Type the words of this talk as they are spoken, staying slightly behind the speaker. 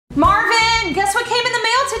Marvin, guess what came in the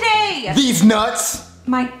mail today? These nuts?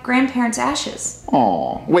 My grandparents' ashes.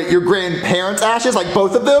 Aw. Wait, your grandparents' ashes? Like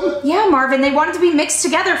both of them? Yeah, Marvin, they wanted to be mixed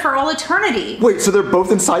together for all eternity. Wait, so they're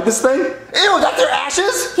both inside this thing? Ew, that's their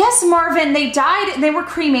ashes? Yes, Marvin, they died and they were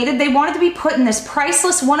cremated. They wanted to be put in this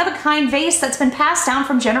priceless, one-of-a-kind vase that's been passed down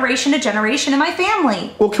from generation to generation in my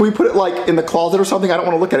family. Well, can we put it like in the closet or something? I don't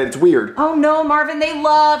want to look at it, it's weird. Oh no, Marvin, they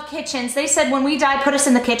love kitchens. They said when we die, put us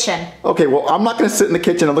in the kitchen. Okay, well, I'm not gonna sit in the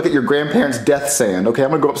kitchen and look at your grandparents' death sand, okay? I'm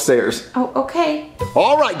gonna go upstairs. Oh, okay.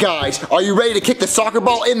 All right, guys, are you ready to kick the soccer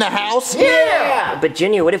ball in the house? Yeah! But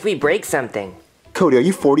Junior, what if we break something? Cody, are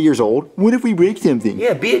you 40 years old? What if we break something?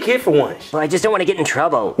 Yeah, be a kid for once. Well, I just don't want to get in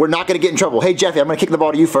trouble. We're not gonna get in trouble. Hey, Jeffy, I'm gonna kick the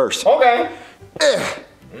ball to you first. Okay.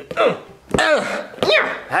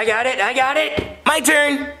 I got it. My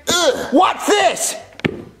turn. What's this?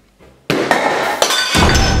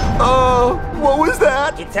 What was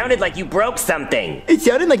that? It sounded like you broke something. It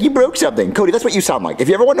sounded like you broke something. Cody, that's what you sound like. If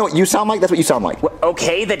you ever want to know what you sound like, that's what you sound like.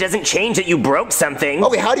 Okay, that doesn't change that you broke something.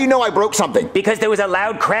 Okay, how do you know I broke something? Because there was a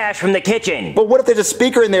loud crash from the kitchen. But what if there's a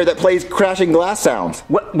speaker in there that plays crashing glass sounds?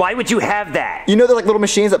 Why would you have that? You know they're like little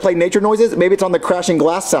machines that play nature noises? Maybe it's on the crashing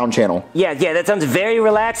glass sound channel. Yeah, that sounds very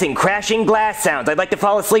relaxing. Crashing glass sounds. I'd like to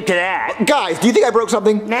fall asleep to that. Guys, do you think I broke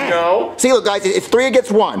something? No. See, look, guys, it's 3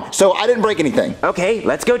 against 1, so I didn't break anything. Okay,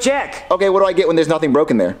 let's go check. Okay, what do I get when there's nothing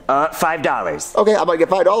broken there? $5. Okay, I'm about to get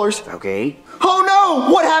 $5. Okay. Oh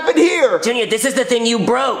no! What happened here? Junior, this is the thing you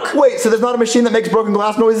broke. Wait, so there's not a machine that makes broken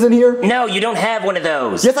glass noises in here? No, you don't have one of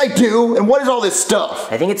those. Yes, I do. And what is all this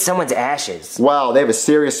stuff? I think it's someone's ashes. Wow, they have a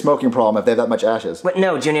serious smoking problem if they have that much ashes. But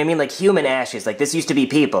no, Junior, I mean like human ashes. Like this used to be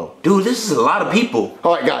people. Dude, this is a lot of people.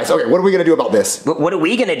 All right, guys. Okay, what are we gonna do about this? What are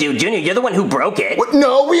we gonna do, Junior? You're the one who broke it. What?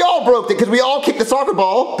 No, we all broke it because we all kicked the soccer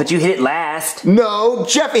ball. But you hit it last. No,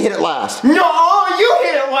 Jeffy hit it last. No, you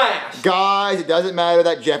hit it last. Guys, it doesn't matter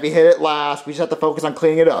that Jeffy hit it last. We just have to focus on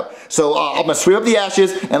cleaning it up. So I'm gonna sweep up the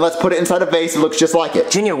ashes and let's put it inside a vase that looks just like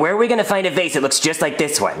it. Junior, where are we gonna find a vase that looks just like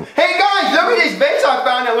this one? Hey guys, look at this vase I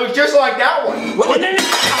found that looks just like that one.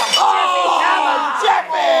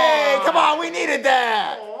 Jeffy! Come on, we needed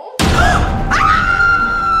that.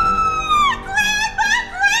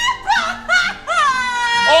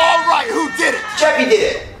 All right, who did it? Jeffy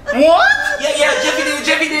did it. What? Yeah,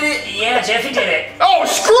 Jeffy did it. Yeah, Jeffy did it. Oh,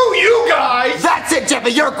 screw you guys. That's it,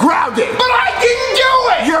 Jeffy, you're grounded. But I didn't do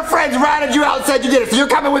it. Your friends ratted you out and said you did it, so you're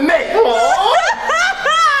coming with me.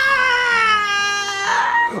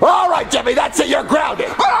 All right, Jeffy, that's it, you're grounded.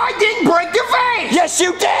 But I didn't break the vase. Yes,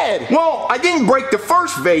 you did. Well, I didn't break the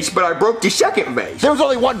first vase, but I broke the second vase. There was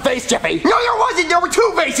only one vase, Jeffy. No, there wasn't. There were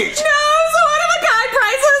 2 vases. No, so one-of-a-kind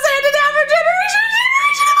priceless handed down from generation to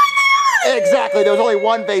generation in my family. Exactly, there was only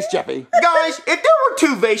one vase, Jeffy. Guys, if there were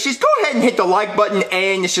 2 vases, go ahead and hit the like button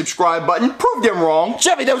and the subscribe button. Prove them wrong.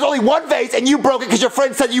 Jeffy, there was only one vase and you broke it because your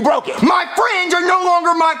friend said you broke it. My friends are no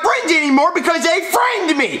longer my friends anymore because they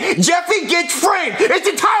framed me. Jeffy gets framed. It's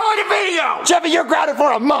the title of the video. Jeffy, you're grounded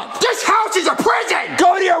for a month. This house is a prison.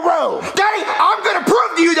 Go to your room. Daddy, I'm gonna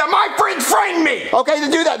prove to you that my friends framed me. Okay,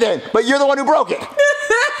 then do that then. But you're the one who broke it.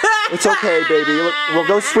 It's okay, baby. Look, we'll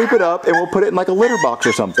go sweep it up and we'll put it in like a litter box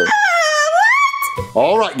or something.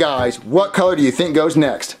 All right, guys. What color do you think goes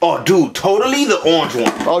next? Oh, dude, totally the orange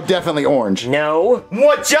one. Oh, definitely orange. No.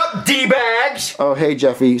 What's up, D-bags? Oh, hey,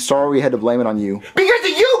 Jeffy. Sorry we had to blame it on you. Because of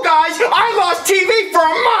you guys, I lost TV for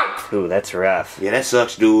a month. Ooh, that's rough. Yeah, that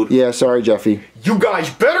sucks, dude. Yeah, sorry, Jeffy. You guys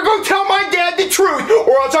better go tell my dad the truth,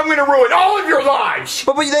 or else I'm gonna ruin all of your lives.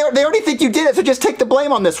 But they already think you did it, so just take the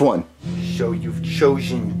blame on this one. So you've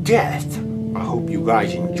chosen death. I hope you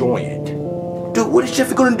guys enjoy it. Dude, what is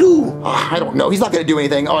Jeffy gonna do? I don't know. He's not going to do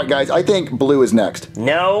anything. All right, guys. I think blue is next.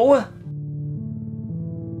 No.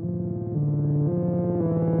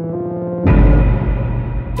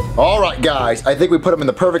 All right, guys. I think we put them in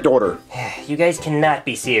the perfect order. You guys cannot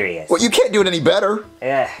be serious. Well, you can't do it any better.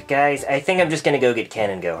 Guys, I think I'm just gonna go get Ken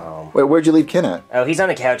and go home. Wait, where'd you leave Ken at? Oh, he's on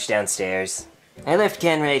the couch downstairs. I left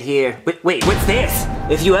Ken right here. Wait, what's this?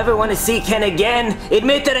 If you ever want to see Ken again,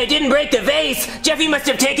 admit that I didn't break the vase. Jeffy must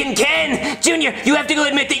have taken Ken. Junior, you have to go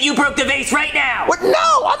admit that you broke the vase right now. What?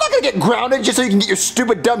 No, I'm not going to get grounded just so you can get your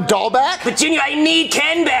stupid dumb doll back. But Junior, I need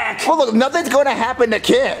Ken back. Well, look, nothing's going to happen to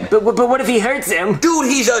Ken. But what if he hurts him? Dude,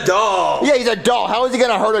 he's a doll. Yeah, he's a doll. How is he going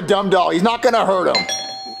to hurt a dumb doll? He's not going to hurt him.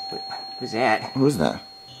 Who's that? Who's that?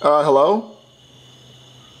 Hello?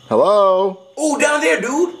 Hello? Oh, down there,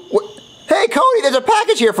 dude. What? Hey, Cody, there's a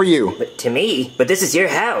package here for you. But to me? But this is your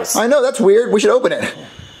house. I know, that's weird. We should open it.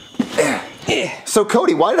 So,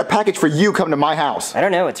 Cody, why did a package for you come to my house? I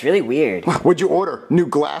don't know, it's really weird. What'd you order? New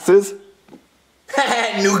glasses?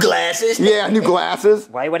 New glasses? Yeah, new glasses.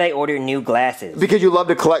 Why would I order new glasses? Because you love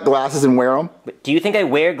to collect glasses and wear them. Do you think I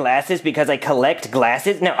wear glasses because I collect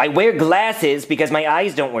glasses? No, I wear glasses because my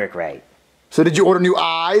eyes don't work right. So did you order new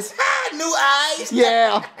eyes? New eyes?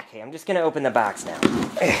 Yeah. Okay, I'm just gonna open the box now.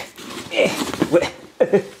 What?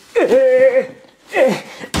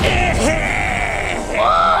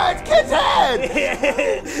 It's Kid's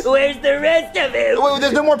head! Where's the rest of him? Wait,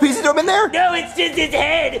 there's no more pieces of him in there? No, it's just his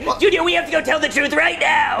head. Junior, we have to go tell the truth right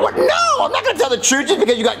now. What? No, I'm not gonna tell the truth just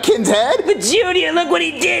because you got Kid's head. But Junior, look what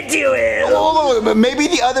he did to him. Oh, but maybe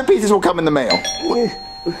the other pieces will come in the mail.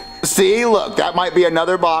 See, look, that might be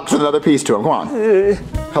another box with another piece to him. Come on.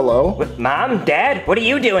 Hello? Mom? Dad? What are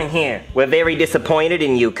you doing here? We're very disappointed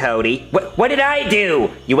in you, Cody. What did I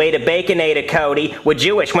do? You ate a Baconator, Cody. We're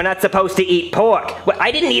Jewish. We're not supposed to eat pork.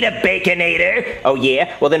 I didn't eat a Baconator. Oh,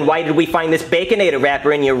 yeah? Well, then why did we find this Baconator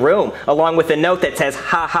wrapper in your room, along with a note that says,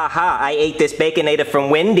 ha ha ha, I ate this Baconator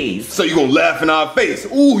from Wendy's? So you gonna laugh in our face?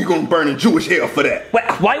 Ooh, you gonna burn in Jewish hell for that.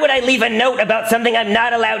 Why would I leave a note about something I'm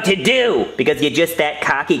not allowed to do? Because you're just that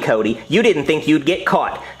cocky, Cody. You didn't think you'd get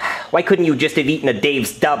caught. Why couldn't you just have eaten a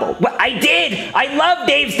Dave's Double? Well, I did! I love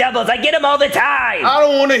Dave's Doubles! I get them all the time! I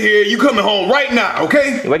don't wanna hear you coming home right now,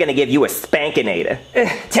 okay? We're gonna give you a Spankinator.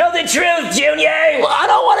 Tell the truth, Junior! Well, I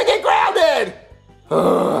don't want to get grounded!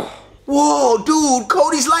 Whoa, dude,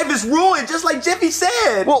 Cody's life is ruined, just like Jeffy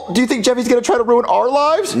said. Well, do you think Jeffy's gonna try to ruin our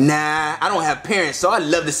lives? Nah, I don't have parents, so I'd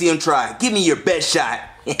love to see him try. Give me your best shot.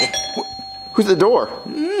 Who's at the door?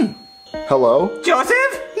 Hello?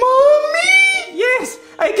 Joseph? Mommy! Yes,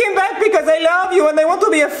 I came back because I love you and I want to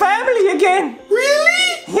be a family again.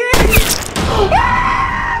 Really? Yes!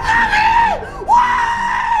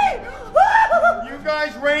 You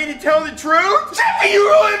guys ready to tell the truth? Jeffy, you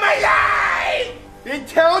ruined my life! Then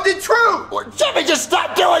tell the truth! Well, Jeffy, just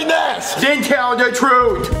stop doing this! Then tell the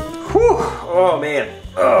truth! Whew. Oh, man.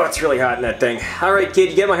 Oh, it's really hot in that thing. All right, kid,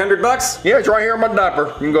 you get my $100? Yeah, it's right here in my diaper.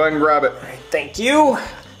 You can go ahead and grab it. Thank you.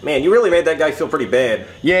 Man, you really made that guy feel pretty bad.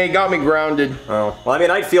 Yeah, he got me grounded. Oh, well, I mean,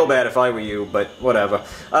 I'd feel bad if I were you, but whatever.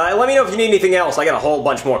 Let me know if you need anything else. I got a whole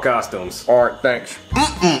bunch more costumes. Alright, thanks.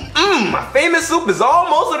 My famous soup is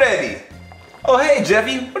almost ready. Oh, hey,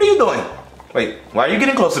 Jeffy, what are you doing? Wait, why are you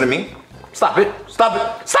getting closer to me? Stop it, stop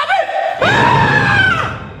it, stop it!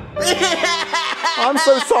 I'm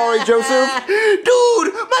so sorry, Joseph.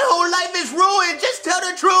 Dude, my whole life is ruined. Just tell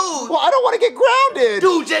the truth. Well, I don't want to get grounded.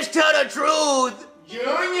 Dude, just tell the truth.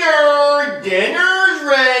 Junior, dinner's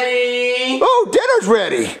ready. Oh, dinner's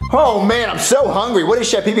ready. Oh, man, I'm so hungry. What did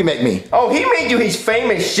Chef Pee Pee make me? Oh, he made you his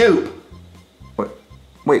famous soup. What?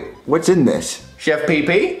 Wait, what's in this? Chef Pee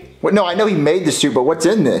Pee? What? No, I know he made the soup, but what's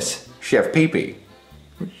in this? Chef Pee Pee.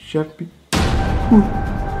 Chef Pee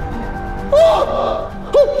Oh!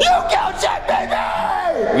 You killed Chef Pee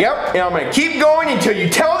Pee! Yep, and I'm gonna keep going until you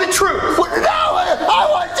tell the truth. No, I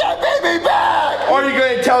want Chef Pee Pee back! Are you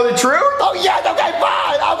gonna tell the truth? Oh, yes, okay,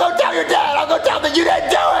 fine. I'll go tell your dad. I'll go tell him that you didn't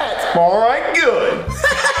do it. Alright, good.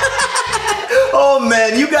 Oh,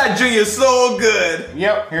 man, you got Junior so good.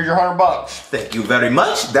 Yep, here's your $100. Thank you very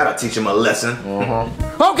much. That'll teach him a lesson.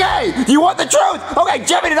 Okay, you want the truth? Okay,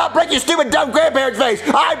 Jeffy did not break your stupid dumb grandparents' face.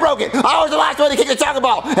 I broke it. I was the last one to kick the soccer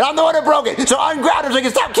ball, and I'm the one who broke it. So unground him so he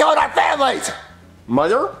can stop killing our families.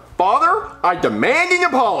 Mother, father, I demand an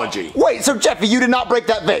apology. Wait, so Jeffy, you did not break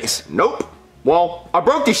that vase? Nope. Well, I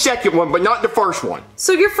broke the second one, but not the first one.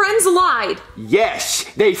 So your friends lied? Yes,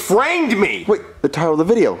 they framed me. Wait, the title of the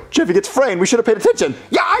video. Jeffy gets framed. We should have paid attention.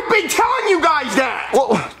 Yeah, I've been telling you guys that.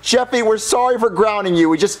 Well, Jeffy, we're sorry for grounding you.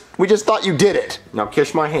 We just thought you did it. Now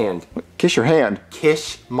kiss my hand. Kiss your hand.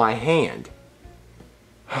 Kiss my hand.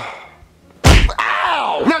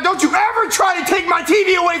 Ow! Now don't you ever try to take my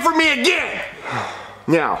TV away from me again.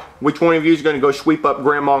 Now, which one of you is going to go sweep up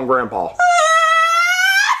Grandma and Grandpa?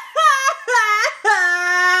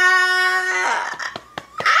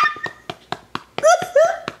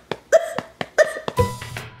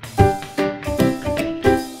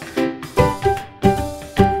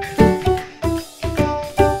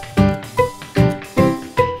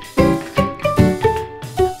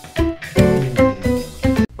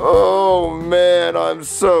 I'm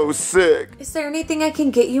so sick. Is there anything I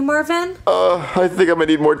can get you, Marvin? I think I'm gonna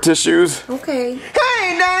need more tissues. Okay.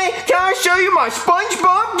 Hey, Daddy, can I show you my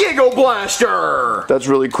SpongeBob Giggle Blaster? That's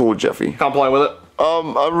really cool, Jeffy. Can I play with it?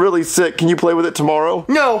 I'm really sick. Can you play with it tomorrow?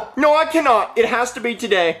 No, I cannot. It has to be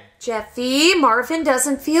today. Jeffy, Marvin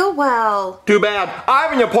doesn't feel well. Too bad. I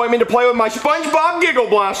have an appointment to play with my SpongeBob Giggle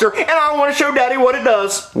Blaster, and I want to show Daddy what it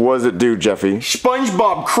does. What does it do, Jeffy?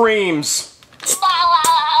 SpongeBob creams.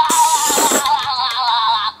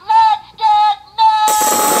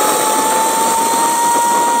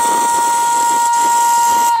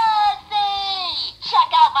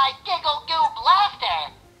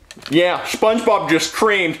 Yeah, SpongeBob just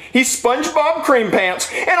creamed. He's SpongeBob Cream Pants,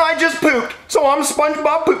 and I just pooped, so I'm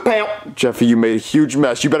SpongeBob Poop Pant. Jeffy, you made a huge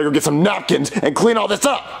mess. You better go get some napkins and clean all this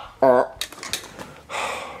up. Here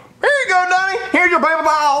you go, Donnie. Here's your paper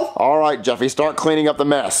towel. All right, Jeffy, start cleaning up the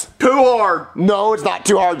mess. Too hard. No, it's not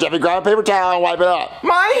too hard, Jeffy. Grab a paper towel and wipe it up.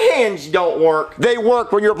 My hands don't work. They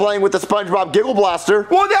work when you're playing with the SpongeBob Giggle Blaster.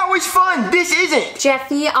 Well, that was fun. This isn't.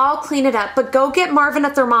 Jeffy, I'll clean it up, but go get Marvin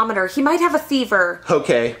a thermometer. He might have a fever.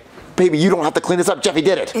 Okay. Baby, you don't have to clean this up. Jeffy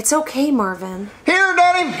did it. It's okay, Marvin. Here,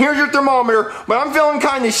 Donnie. Here's your thermometer, but I'm feeling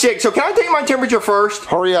kind of sick, so can I take my temperature first?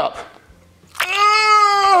 Hurry up.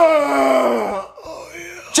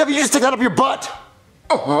 Jeffy, you just stick that up your butt.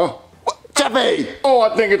 Uh-huh. Jeffy! Oh,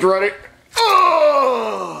 I think it's ready.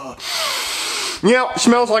 Yeah,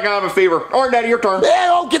 smells like I have a fever. All right, Daddy, your turn. Hey,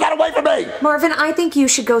 oh, get that away from me! Marvin, I think you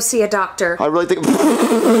should go see a doctor. I really think... You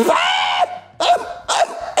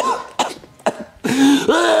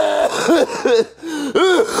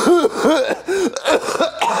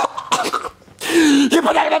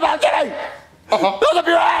put that in my mouth, Jimmy! Close up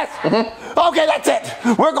your ass! Okay, that's it.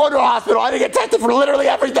 We're going to a hospital. I didn't get tested for literally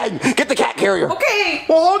everything. Get the cat carrier. Okay.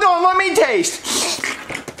 Well, hold on. Let me taste.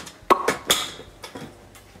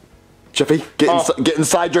 Jeffy, get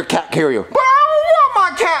inside your cat carrier. But I don't want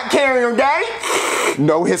my cat carrier, Daddy.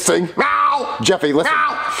 No hissing. Ow. Jeffy, listen.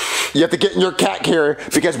 Ow. You have to get in your cat carrier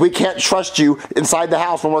because we can't trust you inside the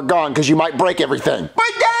house when we're gone because you might break everything. But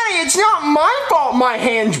Daddy, it's not my fault my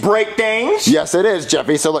hands break things. Yes, it is,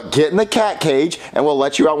 Jeffy. So look, get in the cat cage and we'll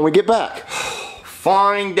let you out when we get back.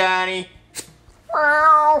 Fine, Daddy.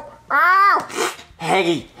 Ow. Ow.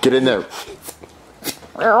 Hey, get in there.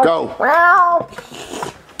 Go. Ow.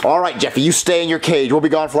 All right, Jeffy, you stay in your cage. We'll be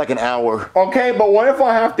gone for like an hour. Okay, but what if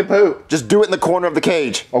I have to poop? Just do it in the corner of the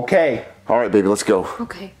cage. Okay. All right, baby, let's go.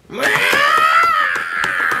 Okay.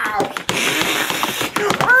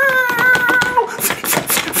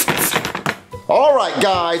 All right,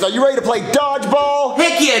 guys, are you ready to play dodgeball?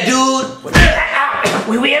 Heck yeah, dude.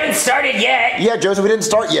 We haven't started yet. Yeah, Joseph, we didn't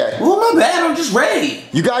start yet. Oh, my bad. I'm just ready.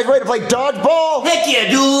 You guys ready to play dodgeball? Heck yeah,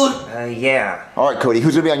 dude. Yeah. All right, Cody,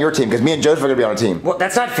 who's gonna be on your team? Because me and Joseph are gonna be on a team. Well,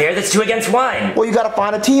 that's not fair. That's 2 against 1. Well, you gotta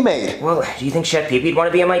find a teammate. Well, do you think Chef Pee-Pee'd want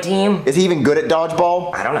to be on my team? Is he even good at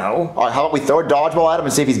dodgeball? I don't know. All right, how about we throw a dodgeball at him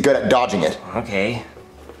and see if he's good at dodging it? Okay.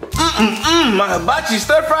 My hibachi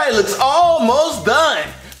stir fry looks almost done.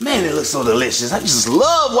 Man, it looks so delicious. I just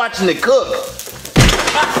love watching it cook.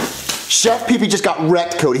 Chef Pee-Pee just got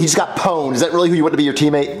wrecked, Cody. He just got pwned. Is that really who you want to be your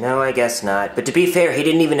teammate? No, I guess not. But to be fair, he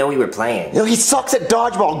didn't even know we were playing. You know, he sucks at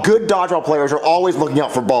dodgeball. Good dodgeball players are always looking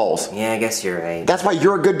out for balls. Yeah, I guess you're right. That's why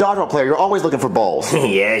you're a good dodgeball player. You're always looking for balls.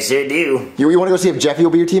 Yeah, I sure do. You want to go see if Jeffy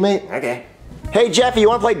will be your teammate? Okay. Hey, Jeffy, you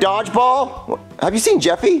want to play dodgeball? Have you seen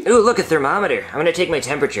Jeffy? Ooh, look, a thermometer. I'm gonna take my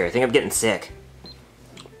temperature. I think I'm getting sick.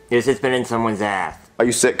 It's been in someone's ass. Are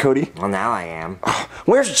you sick, Cody? Well, now I am.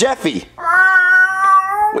 Where's Jeffy?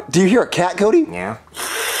 Do you hear a cat, Cody? Yeah.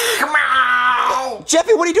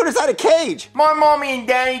 Jeffy, what are you doing inside a cage? My mommy and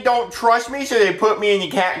daddy don't trust me, so they put me in the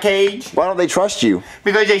cat cage. Why don't they trust you?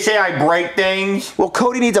 Because they say I break things. Well,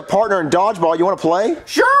 Cody needs a partner in dodgeball. You want to play?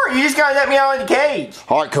 Sure, you just gotta let me out of the cage.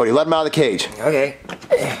 All right, Cody, let him out of the cage. Okay.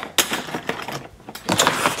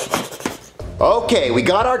 Okay, we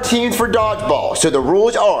got our teams for dodgeball. So the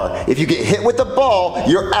rules are, if you get hit with the ball,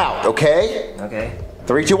 you're out, okay? Okay.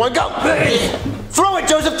 3, 2, 1, go! Throw it,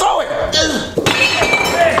 Joseph, throw it! Throw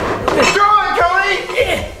it, Cody!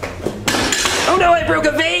 Oh no, I broke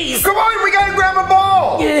a vase! Come on, we gotta grab a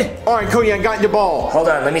ball! Yeah. All right, Cody, I got the ball. Hold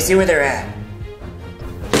on, let me see where they're at.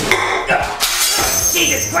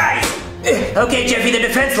 Jesus Christ! Okay, Jeffy, they're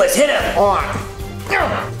defenseless. Hit him! All right. No,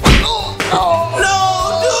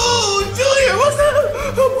 dude, Junior, what's that?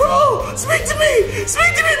 Bro, speak to me.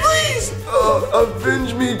 Speak to me, please.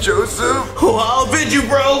 Avenge me, Joseph. Oh, I'll avenge you,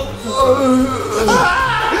 bro.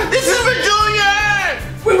 This is for Junior.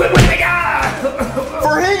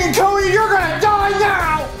 For hanging Cody, you're gonna die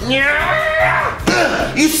now!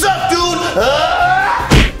 You suck, dude.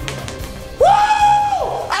 Woo!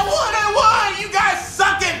 I won. You guys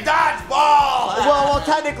suck at dodgeball. Well,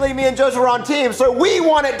 technically, me and Joseph were on teams, so we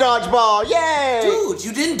won at dodgeball. Yay! Dude,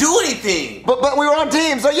 you didn't do anything. But we were on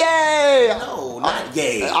teams, so yay! No, not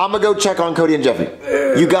yay. I'm gonna go check on Cody and Jeffy.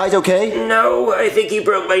 You guys okay? No, I think he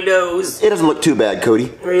broke my nose. It doesn't look too bad,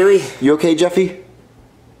 Cody. Really? You okay, Jeffy?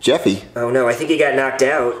 Jeffy? Oh no, I think he got knocked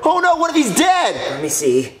out. Oh no, what if he's dead? Let me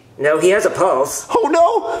see. No, he has a pulse. Oh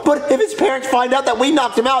no, but if his parents find out that we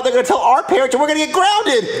knocked him out, they're gonna tell our parents and we're gonna get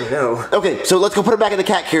grounded. Oh no. Okay, so let's go put him back in the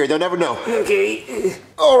cat carrier. They'll never know. Okay.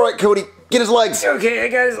 All right, Cody, get his legs. Okay, I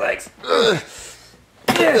got his legs.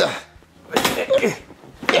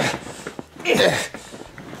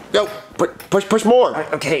 Go. Push more.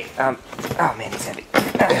 Okay, oh man, it's heavy.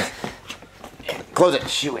 Close it.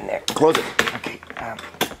 Shoe in there. Close it. Okay, All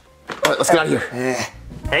right, let's get out of here.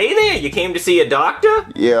 Hey there, you came to see a doctor?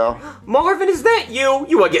 Yeah. Marvin, is that you?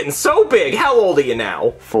 You are getting so big. How old are you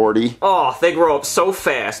now? 40. Oh, they grow up so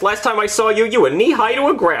fast. Last time I saw you, you were knee-high to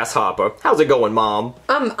a grasshopper. How's it going, Mom?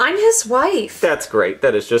 I'm his wife. That's great.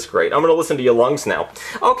 That is just great. I'm gonna listen to your lungs now.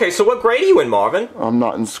 Okay, so what grade are you in, Marvin? I'm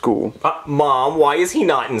not in school. Mom, why is he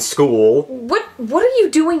not in school? What are you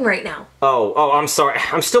doing right now? Oh, I'm sorry.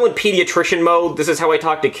 I'm still in pediatrician mode. This is how I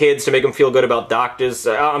talk to kids to make them feel good about doctors.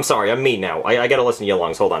 I'm sorry, I'm me now. I gotta listen to your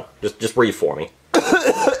lungs. Hold on. Just breathe for me.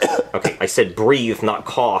 Okay, I said breathe, not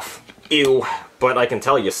cough. Ew, but I can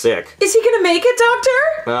tell you're sick. Is he gonna make it,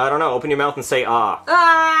 Doctor? I don't know. Open your mouth and say ah.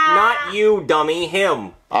 Not you, dummy.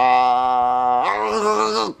 Him.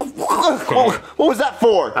 What was that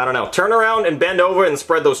for? I don't know. Turn around and bend over and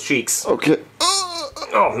spread those cheeks. Okay.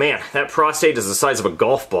 Oh man, that prostate is the size of a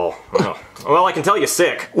golf ball. Oh. Well, I can tell you're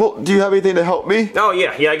sick. Well, do you have anything to help me? Oh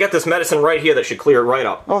yeah, I got this medicine right here that should clear it right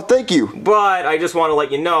up. Oh, thank you. But I just want to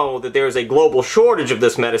let you know that there's a global shortage of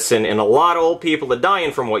this medicine and a lot of old people are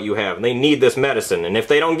dying from what you have. And they need this medicine, and if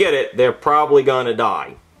they don't get it, they're probably gonna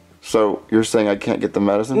die. So, you're saying I can't get the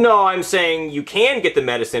medicine? No, I'm saying you can get the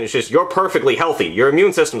medicine, it's just you're perfectly healthy. Your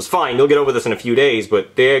immune system's fine, you'll get over this in a few days,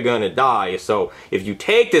 but they're gonna die. So, if you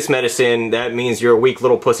take this medicine, that means you're a weak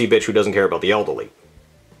little pussy bitch who doesn't care about the elderly.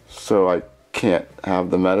 So I can't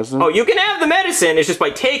have the medicine? Oh, you can have the medicine, it's just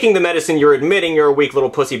by taking the medicine you're admitting you're a weak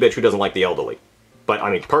little pussy bitch who doesn't like the elderly. But,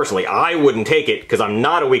 I mean, personally, I wouldn't take it, because I'm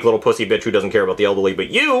not a weak little pussy bitch who doesn't care about the elderly,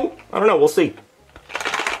 but you, I don't know, we'll see.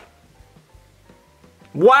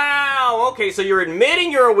 Wow, okay, so you're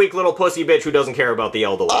admitting you're a weak little pussy bitch who doesn't care about the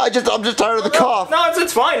elderly. I'm just tired of the cough. No,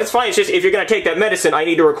 it's fine, it's fine. It's just, if you're gonna take that medicine, I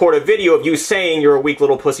need to record a video of you saying you're a weak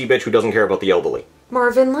little pussy bitch who doesn't care about the elderly.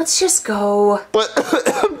 Marvin, let's just go. But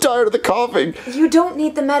I'm tired of the coughing. You don't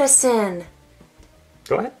need the medicine.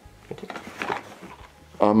 Go ahead.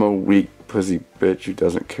 I'm a weak pussy bitch who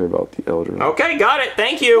doesn't care about the elderly. Okay, got it,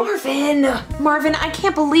 thank you. Marvin, I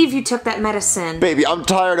can't believe you took that medicine. Baby, I'm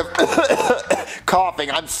tired of coughing.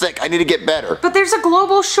 I'm sick. I need to get better. But there's a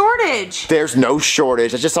global shortage. There's no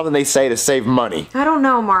shortage. It's just something they say to save money. I don't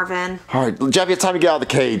know, Marvin. All right, Jeffy, it's time to get out of the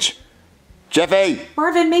cage. Jeffy!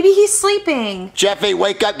 Marvin, maybe he's sleeping. Jeffy,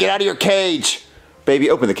 wake up. Get out of your cage. Baby,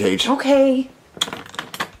 open the cage. Okay.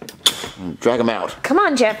 Drag him out. Come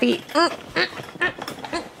on, Jeffy.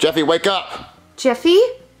 Jeffy, wake up. Jeffy?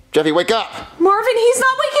 Jeffy, wake up. Marvin, he's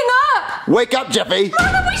not waking up. Wake up, Jeffy.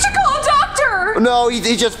 Marvin, we should call a doctor. No,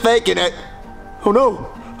 he's just faking it. Oh, no.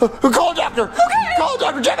 Call a doctor. Okay. Call a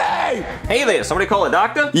doctor, Jeffy. Hey there, somebody call a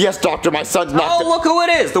doctor? Yes, doctor, my son's knocked Oh, look who it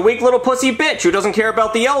is, the weak little pussy bitch who doesn't care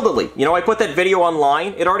about the elderly. You know, I put that video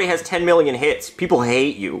online. It already has 10 million hits. People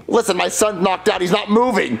hate you. Listen, my son's knocked out. He's not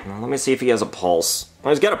moving. Let me see if he has a pulse.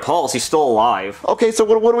 Well, he's got a pulse. He's still alive. Okay, so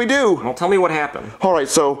what do we do? Well, tell me what happened. All right,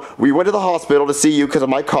 so we went to the hospital to see you because of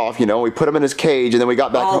my cough, you know. We put him in his cage, and then we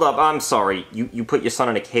got back. Hold up, I'm sorry. You put your son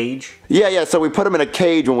in a cage? Yeah, so we put him in a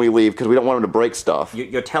cage when we leave because we don't want him to break stuff.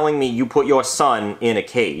 You're telling me you put your son in a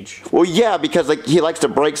cage? Well, yeah, because like he likes to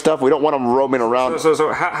break stuff. We don't want him roaming around.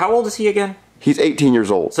 So how old is he again? He's 18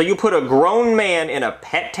 years old. So you put a grown man in a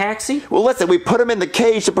pet taxi? Well, listen, we put him in the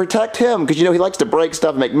cage to protect him because, you know, he likes to break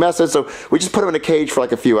stuff and make messes, so we just put him in a cage for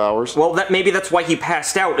like a few hours. Well, maybe that's why he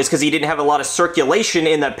passed out, is because he didn't have a lot of circulation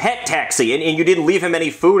in the pet taxi, and you didn't leave him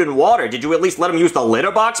any food and water. Did you at least let him use the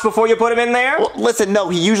litter box before you put him in there? Well, listen, no,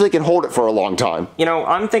 he usually can hold it for a long time. You know,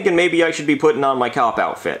 I'm thinking maybe I should be putting on my cop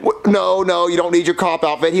outfit. No, you don't need your cop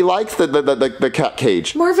outfit. He likes the cat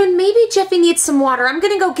cage. Marvin, maybe Jeffy needs some water. I'm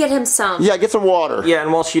gonna go get him some. Yeah, get some water. Yeah,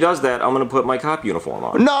 and while she does that, I'm gonna put my cop uniform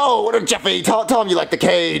on. No, Jeffy, tell him you like the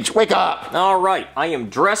cage. Wake up. All right, I am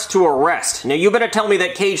dressed to arrest. Now, you better tell me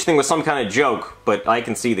that cage thing was some kind of joke, but I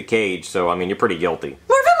can see the cage, so, I mean, you're pretty guilty.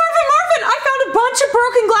 Marvin! I found a bunch of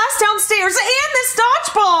broken glass downstairs and this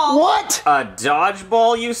dodgeball! What? A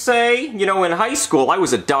dodgeball, you say? You know, in high school, I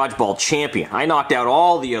was a dodgeball champion. I knocked out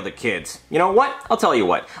all the other kids. You know what? I'll tell you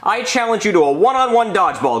what. I challenge you to a one-on-one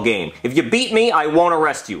dodgeball game. If you beat me, I won't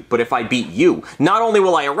arrest you. But if I beat you, not only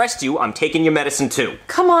will I arrest you, I'm taking your medicine too.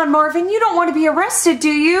 Come on, Marvin. You don't want to be arrested,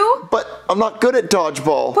 do you? But I'm not good at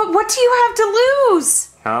dodgeball. But what do you have to lose?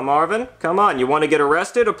 Huh, Marvin? Come on, you want to get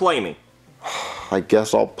arrested or play me? I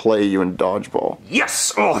guess I'll play you in dodgeball.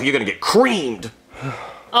 Yes! Oh, you're gonna get creamed!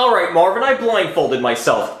 Alright, Marvin, I blindfolded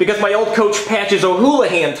myself, because my old coach Patches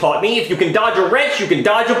O'Houlihan taught me if you can dodge a wrench, you can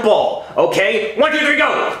dodge a ball. Okay? 1, 2, 3, go!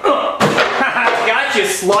 Haha, gotcha,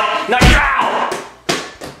 slut! Now, ow!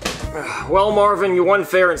 Well, Marvin, you won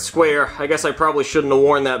fair and square. I guess I probably shouldn't have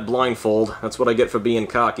worn that blindfold. That's what I get for being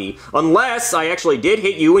cocky. Unless I actually did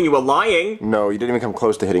hit you and you were lying. No, you didn't even come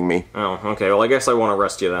close to hitting me. Oh, okay. Well, I guess I won't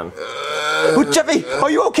arrest you then. Jeffy, are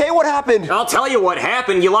you okay? What happened? I'll tell you what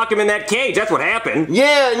happened. You locked him in that cage. That's what happened.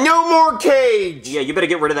 Yeah, no more cage. Yeah, you better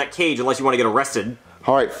get rid of that cage unless you want to get arrested.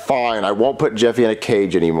 All right, fine. I won't put Jeffy in a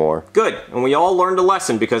cage anymore. Good. And we all learned a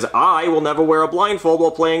lesson because I will never wear a blindfold while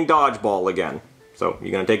playing dodgeball again. So,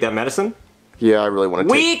 you gonna take that medicine? Yeah, I really want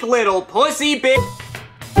to Weak little pussy bitch!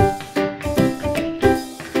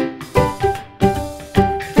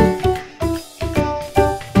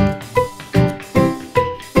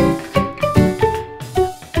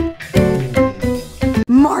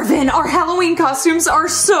 Marvin, our Halloween costumes are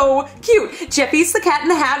so cute. Jeffy's the Cat in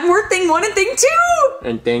the Hat, and we're thing 1 and thing 2.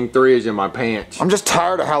 And thing 3 is in my pants. I'm just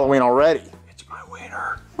tired of Halloween already. It's my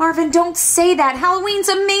winter. Marvin, don't say that. Halloween's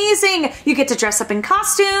amazing. You get to dress up in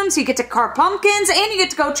costumes, you get to carve pumpkins, and you get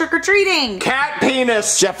to go trick-or-treating. Cat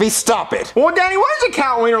penis. Jeffy, stop it. Well, Daddy, what does a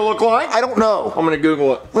cat wiener look like? I don't know. I'm gonna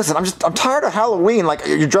Google it. Listen, I'm tired of Halloween. Like,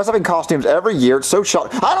 you dress up in costumes every year. It's so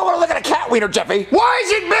shocking. I don't want to look at a cat wiener, Jeffy. Why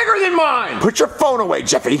is it bigger than mine? Put your phone away,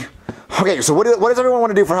 Jeffy. Okay, so what does everyone want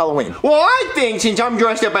to do for Halloween? Well, I think since I'm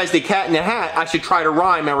dressed up as the Cat in the Hat, I should try to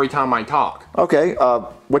rhyme every time I talk. Okay,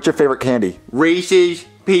 what's your favorite candy? Reese's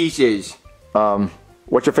Pieces.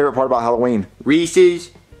 What's your favorite part about Halloween?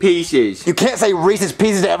 Reese's Pieces. You can't say Reese's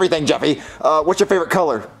Pieces to everything, Jeffy. What's your favorite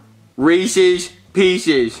color? Reese's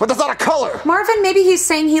Pieces. But that's not a color. Marvin, maybe he's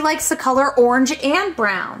saying he likes the color orange and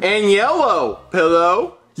brown. And yellow.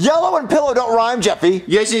 Pillow. Yellow and pillow don't rhyme, Jeffy.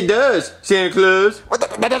 Yes, it does, Santa Claus. What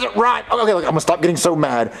that doesn't rhyme. Okay, look, I'm gonna stop getting so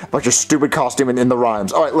mad about your stupid costume in the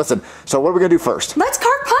rhymes. All right, listen. So what are we gonna do first? Let's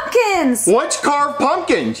carve pumpkins. What's carved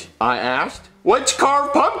pumpkins? I asked. What's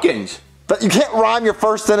carved pumpkins? You can't rhyme your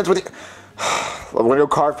first sentence with. We're gonna go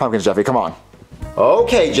carve pumpkins, Jeffy. Come on.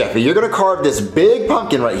 Okay, Jeffy, you're gonna carve this big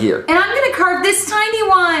pumpkin right here. And I'm gonna carve this tiny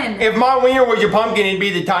one. If my wiener was your pumpkin, it'd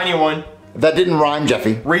be the tiny one. That didn't rhyme,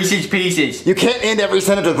 Jeffy. Reese's Pieces. You can't end every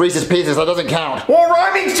sentence with Reese's Pieces. That doesn't count. Well,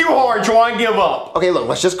 rhyming's too hard, so I give up. Okay, look,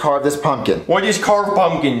 let's just carve this pumpkin. What does carved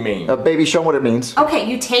pumpkin mean? Baby, show them what it means. Okay,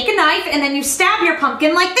 you take a knife and then you stab your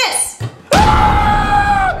pumpkin like this.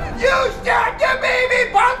 Ah! You stabbed the baby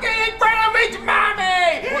pumpkin in front of its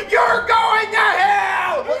mommy! You're going to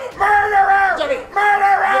hell! Murderer! Jeffy,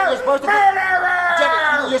 Murderer! you're supposed to Murderer!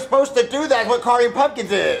 Jeffy, you're supposed to do that. What carving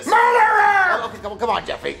pumpkins is. Murderer! Okay, come on,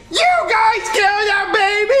 Jeffy. You guys killed a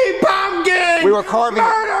baby pumpkin! We were carving.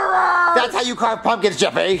 Murderer! That's how you carve pumpkins,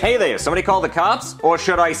 Jeffy. Hey there, somebody call the cops? Or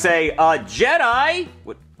should I say, a Jedi?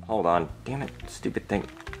 What? Hold on. Damn it, stupid thing.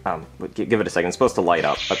 Give it a second. It's supposed to light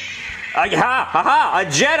up. A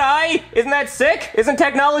Jedi! Isn't that sick? Isn't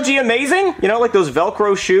technology amazing? You know, like those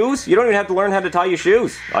Velcro shoes? You don't even have to learn how to tie your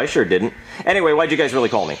shoes. I sure didn't. Anyway, why'd you guys really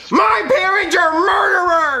call me? My parents are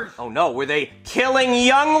murderers! Oh no, were they killing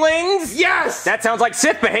younglings? Yes! That sounds like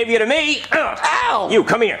Sith behavior to me. Ugh. Ow! You,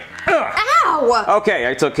 come here. Ugh. Ow! Okay,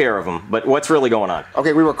 I took care of them, but what's really going on?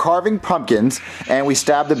 Okay, we were carving pumpkins, and we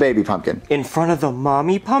stabbed the baby pumpkin. In front of the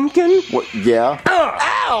mommy pumpkin? What? Yeah.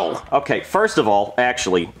 Ow! Okay, first of all,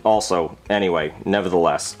 actually, also, anyway,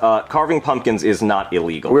 nevertheless, carving pumpkins is not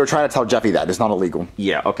illegal. We were trying to tell Jeffy that. It's not illegal.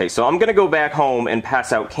 Yeah, okay, so I'm gonna go back home and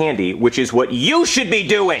pass out candy, which is what you should be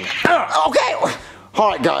doing! Okay!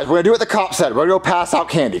 Alright, guys, we're gonna do what the cop said. We're gonna go pass out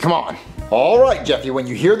candy. Come on. Alright, Jeffy, when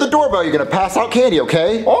you hear the doorbell, you're gonna pass out candy,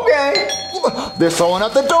 okay? Okay. There's someone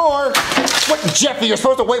at the door. What, Jeffy? You're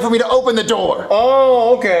supposed to wait for me to open the door.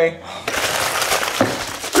 Oh, okay.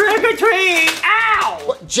 Trick or treat! Ow!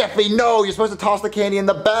 What, Jeffy, no. You're supposed to toss the candy in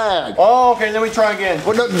the bag. Oh, okay, let me try again.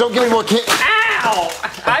 Well, no, don't give me more candy. Ow!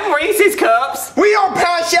 I'm Reese's Cups! We don't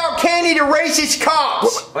pass out candy to racist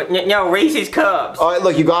cops! No, Reese's Cups. Alright,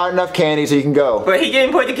 look, you got enough candy so you can go. But he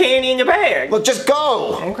didn't put the candy in the bag. Look, just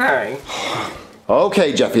go. Okay.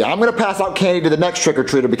 Okay, Jeffy, I'm gonna pass out candy to the next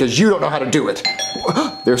trick-or-treater because you don't know how to do it.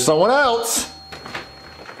 There's someone else.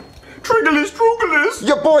 Triggerless, troogerless.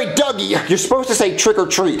 Your boy Dougie, you're supposed to say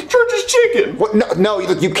trick-or-treat. Church's chicken. What? No,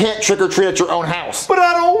 you can't trick-or-treat at your own house. But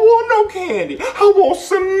I don't want no candy. I want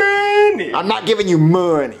some money. I'm not giving you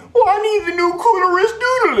money. Well, I need the new coolerist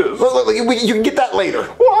doodleless. Look, you can get that later.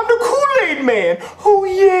 Well, I'm the Kool-Aid man. Oh,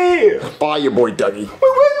 yeah. Bye, your boy Dougie. Wait,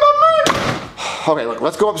 where's my money? Okay, look,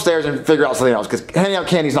 let's go upstairs and figure out something else, because handing out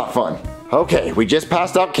candy's not fun. Okay, we just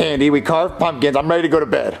passed out candy, we carved pumpkins, I'm ready to go to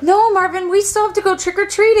bed. No, Marvin, we still have to go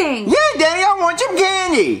trick-or-treating. Yeah, Daddy, I want some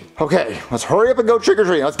candy. Okay, let's hurry up and go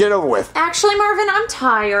trick-or-treating. Let's get it over with. Actually, Marvin, I'm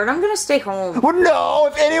tired. I'm gonna stay home. Well, no,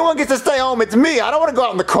 if anyone gets to stay home, it's me. I don't want to go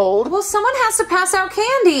out in the cold. Well, someone has to pass out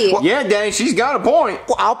candy. Yeah, Daddy, she's got a point.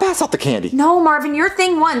 Well, I'll pass out the candy. No, Marvin, you're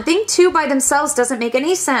thing 1. Thing 2 by themselves doesn't make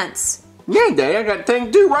any sense. Yeah, Daddy, I got thing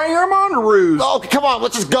 2 right here. I'm on the roost. Okay, come on,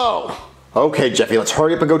 let's just go. Okay, Jeffy, let's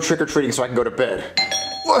hurry up and go trick-or-treating so I can go to bed.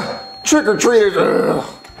 Trick-or-treaters. Ugh.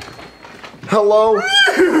 Hello?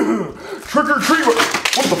 Trick-or-treat.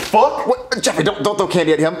 What the fuck? What? Jeffy, don't throw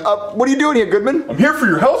candy at him. What are you doing here, Goodman? I'm here for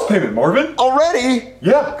your house payment, Marvin. Already?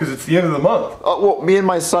 Yeah, because it's the end of the month. Well, me and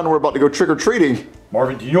my son were about to go trick-or-treating.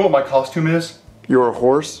 Marvin, do you know what my costume is? You're a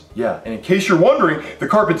horse? Yeah, and in case you're wondering, the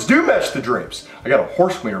carpets do match the drapes. I got a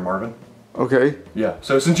horse cleaner, Marvin. Okay. Yeah,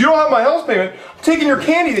 so since you don't have my house payment, I'm taking your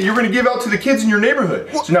candy that you're going to give out to the kids in your neighborhood.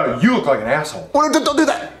 What? So now you look like an asshole. Don't do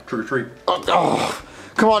that. Trick or treat. Oh,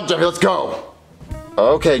 come on, Jeffy, let's go.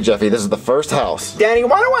 Okay, Jeffy, this is the first house. Daddy,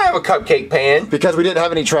 why do I have a cupcake pan? Because we didn't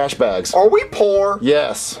have any trash bags. Are we poor?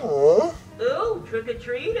 Yes. Aw. Ooh,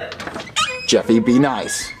 trick-or-treater. Jeffy, be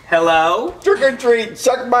nice. Hello? Trick or treat,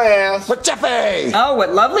 suck my ass. But Jeffy! Oh,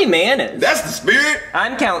 what lovely manners. That's the spirit.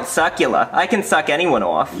 I'm Count Succula. I can suck anyone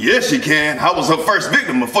off. Yes, she can. I was her first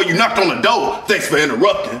victim before you knocked on the door. Thanks for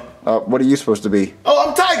interrupting. What are you supposed to be? Oh,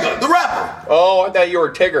 I'm Tiger, the rapper. Oh, I thought you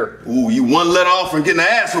were Tigger. Ooh, you one let off from getting an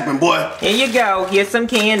ass whooping, boy. Here you go. Here's some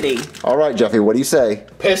candy. All right, Jeffy, what do you say?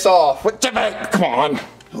 Piss off. What, Jeffy? Come on.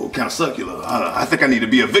 Oh, Count Succula. I think I need to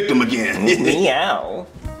be a victim again. Meow.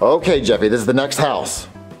 Okay, Jeffy, this is the next house.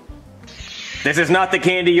 This is not the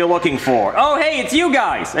candy you're looking for. Oh, hey, it's you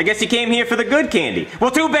guys. I guess you came here for the good candy.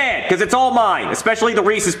 Well, too bad, because it's all mine, especially the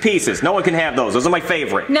Reese's Pieces. No one can have those. Those are my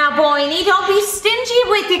favorite. Now, Boynie, don't be stingy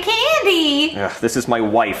with your candy. Ugh, this is my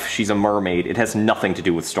wife. She's a mermaid. It has nothing to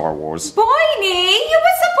do with Star Wars. Boynie, you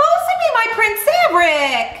were supposed to be my Prince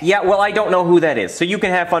Eric. Yeah, well, I don't know who that is, so you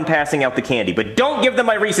can have fun passing out the candy, but don't give them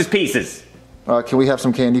my Reese's Pieces. Can we have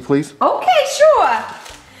some candy, please? Okay, sure.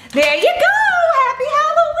 There you go. Happy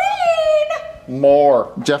Halloween.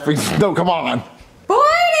 More. Jeffy, no, come on. Boynie,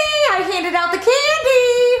 I handed out the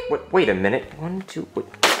candy. Wait a minute. 1, 2, wait.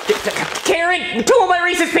 Karen, 2 of my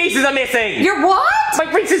Reese's Pieces are missing. Your what?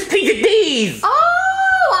 My Reese's Pieces, these.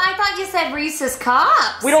 Oh, I thought you said Reese's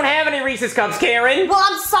Cups. We don't have any Reese's Cups, Karen. Well,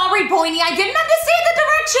 I'm sorry, Boynie. I didn't understand the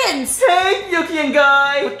directions. Hey, looking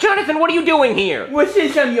guy! Jonathan, what are you doing here? Well,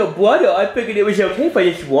 since I'm your brother, I figured it was okay if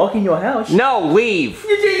I just walk in your house. No, leave.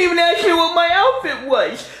 You didn't even ask me what my outfit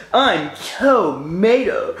was. I'm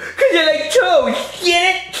tomato, cause I like toes,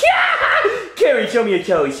 get it? Karen, show me your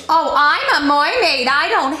toes. Oh, I'm a mermaid. I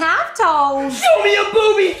don't have toes. Show me your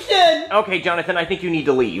boobies, then! Okay, Jonathan, I think you need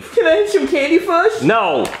to leave. Can I have some candy first?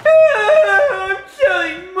 No. I'm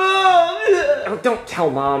telling Mom. Oh, don't tell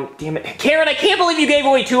Mom, damn it. Karen, I can't believe you gave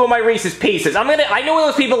away 2 of my Reese's Pieces. I know where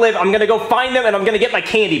those people live. I'm gonna go find them and I'm gonna get my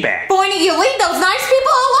candy back. Boynie, you leave those nice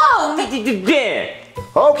people alone. Yeah.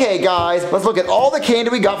 Okay, guys, let's look at all the candy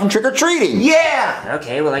we got from trick-or-treating. Yeah!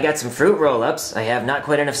 Okay, well I got some fruit roll-ups. I have not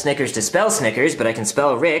quite enough Snickers to spell Snickers, but I can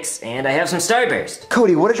spell Ricks, and I have some Starburst.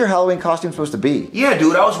 Cody, what is your Halloween costume supposed to be? Yeah,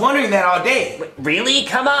 dude, I was wondering that all day. Wait, really?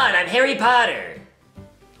 Come on, I'm Harry Potter.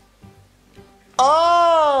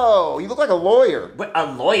 Oh, you look like a lawyer. What,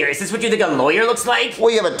 a lawyer? Is this what you think a lawyer looks like? Well,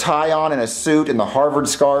 you have a tie on and a suit and the Harvard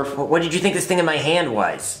scarf. What did you think this thing in my hand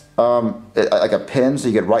was? Like a pen so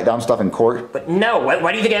you could write down stuff in court. But no,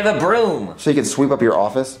 why do you think I have a broom? So you could sweep up your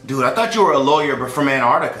office. Dude, I thought you were a lawyer, but from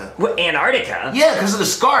Antarctica. What, Antarctica? Yeah, because of the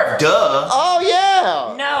scarf, duh. Oh,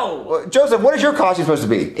 yeah. No. Well, Joseph, what is your costume supposed to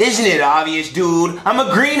be? Isn't it obvious, dude? I'm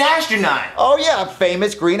a green astronaut. Oh, yeah,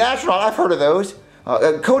 famous green astronaut. I've heard of those.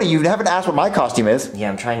 Cody, you haven't asked what my costume is.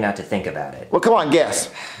 Yeah, I'm trying not to think about it. Well, come on,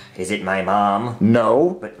 guess. Is it my mom?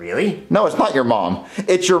 No. But really? No, it's not your mom.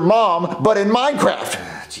 It's your mom, but in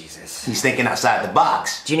Minecraft. Jesus. He's thinking outside the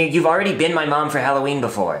box. Junior, you've already been my mom for Halloween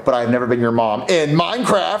before. But I've never been your mom in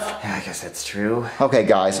Minecraft. I guess that's true. Okay,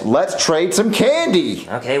 guys, let's trade some candy.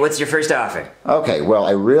 Okay, what's your first offer? Okay, well,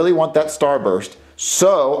 I really want that Starburst,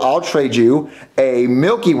 so I'll trade you a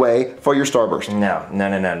Milky Way for your Starburst.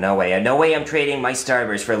 No way. No way I'm trading my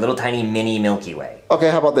Starburst for a little tiny mini Milky Way. Okay,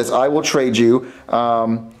 how about this? I will trade you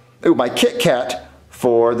my Kit Kat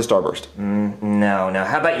for the Starburst. No.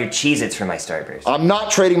 How about your Cheez-Its for my Starburst? I'm not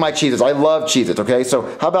trading my Cheez-Its. I love Cheez-Its, okay?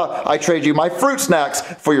 So how about I trade you my fruit snacks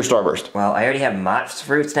for your Starburst? Well, I already have Mott's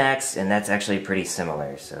fruit snacks, and that's actually pretty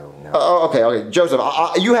similar, so no. Okay. Joseph,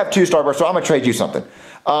 you have 2 Starbursts, so I'm gonna trade you something.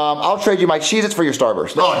 I'll trade you my Cheez-Its for your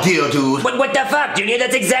Starburst. Oh, deal, dude. What the fuck, Junior?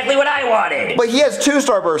 That's exactly what I wanted. But he has 2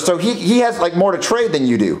 Starbursts, so he has like more to trade than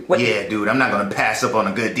you do. What? Yeah, dude, I'm not gonna pass up on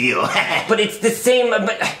a good deal. But it's the same.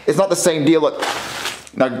 But It's not the same deal. Look,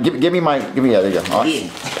 now give me yeah, there you go. Oh.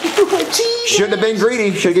 Shouldn't have been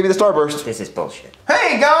greedy. Should have given me the Starburst. This is bullshit.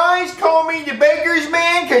 Hey guys, call me the baker's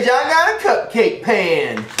man, cause I got a cupcake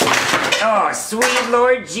pan. Oh, sweet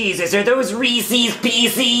Lord Jesus, are those Reese's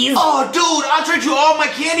Pieces? Oh, dude, I'll trade you all my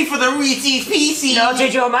candy for the Reese's Pieces. I'll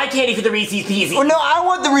trade you all my candy for the Reese's Pieces. Oh no, I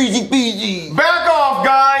want the Reese's Pieces. Back off,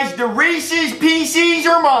 guys. The Reese's Pieces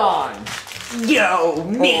are mine. Yo,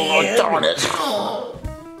 man. Oh, darn it.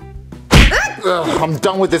 Ugh, I'm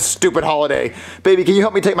done with this stupid holiday. Baby, can you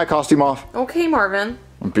help me take my costume off? Okay, Marvin.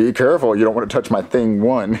 Be careful, you don't want to touch my thing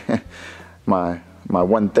one. my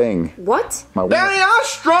one thing. What? My one. Daddy, I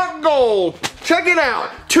struck gold. Check it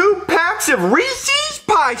out. 2 packs of Reese's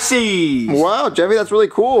Pieces. Wow, Jeffy, that's really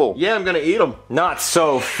cool. Yeah, I'm gonna eat them. Not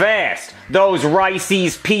so fast. Those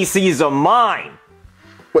Reese's Pieces are mine.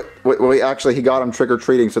 Wait, actually, he got them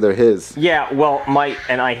trick-or-treating, so they're his. Yeah, well,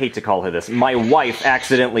 and I hate to call her this, my wife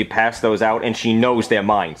accidentally passed those out and she knows they're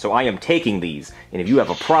mine, so I am taking these, and if you have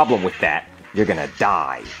a problem with that, you're gonna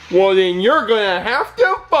die. Well, then you're gonna have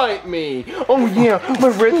to fight me. Oh yeah, my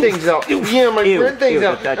red thing's out. Yeah, my red thing's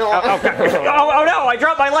out. Oh no, I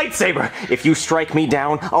dropped my lightsaber. If you strike me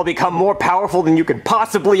down, I'll become more powerful than you can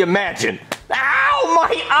possibly imagine. Ow,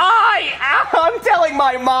 my eye! Ow, I'm telling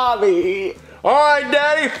my mommy. All right,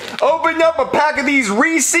 Daddy, open up a pack of these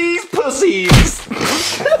Reese's Pussies.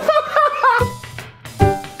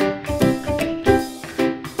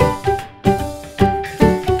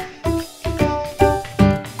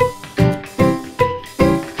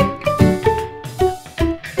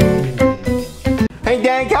 Hey,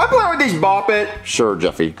 Daddy, can I play with this Bop It? Sure,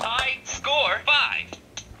 Jeffy. I score 5.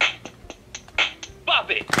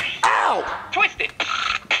 Bop it. Ow! Twist it.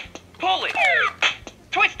 Pull it.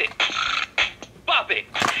 Twist it. Bop it.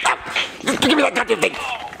 Give me that goddamn thing.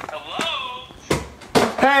 Hello?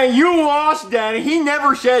 Hey, you lost, Daddy. He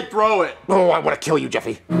never said throw it. Oh, I want to kill you,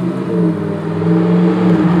 Jeffy.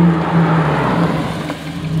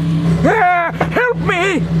 Help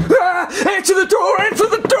me! Answer the door! Answer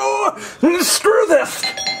the door! Screw this!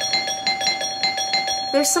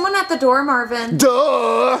 There's someone at the door, Marvin.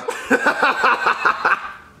 Duh!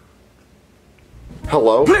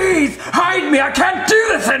 Hello? Please, hide me! I can't do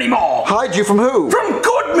this anymore! Hide you from who? From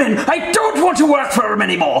Goodman! I don't want to work for him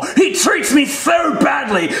anymore! He treats me so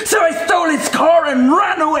badly, so I stole his car and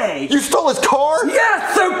ran away! You stole his car?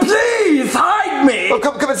 Yes, so please, hide me! Oh,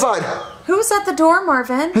 come inside. Who's at the door,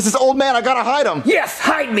 Marvin? This is old man, I gotta hide him. Yes,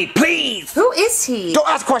 hide me, please! Who is he? Don't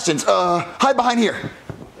ask questions. Hide behind here.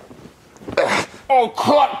 Oh,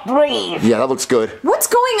 crap, breathe! Yeah, that looks good. What's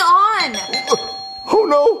going on? Oh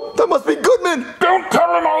no, that must be Goodman. Don't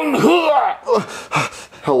tell him I'm here!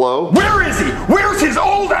 Hello? Where is he? Where's his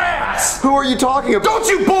old ass? Who are you talking about? Don't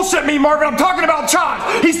you bullshit me, Marvin. I'm talking about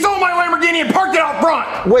Chives. He stole my Lamborghini and parked it out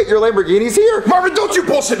front. Wait, your Lamborghini's here? Marvin, don't you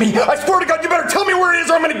bullshit me. I swear to God, you better tell me where it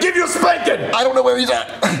is or I'm going to give you a spanking. I don't know where he's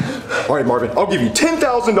at. All right, Marvin, I'll give you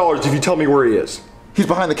 $10,000 if you tell me where he is. He's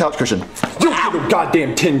behind the couch cushion. You don't give him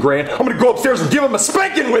goddamn 10 grand. I'm going to go upstairs and give him a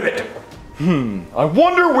spanking with it. I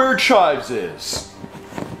wonder where Chives is.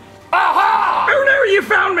 Aha! Oh no, you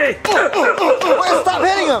found me! Stop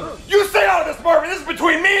hitting him! You stay out of this, Marvin. This is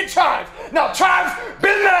between me and Chives. Now, Chives,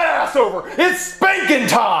 bend that ass over. It's spanking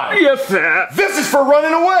time. Yes, sir. This is for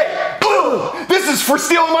running away. This is for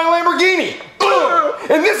stealing my Lamborghini.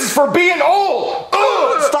 And this is for being old.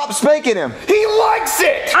 Stop spanking him. He likes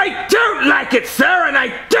it. I don't like it, sir, and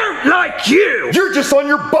I don't like you! You're just on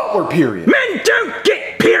your butler period. Men don't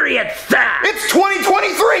get periods, sir! It's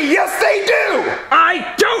 2023. Yes, they do.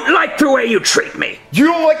 I don't like the way you treat me! You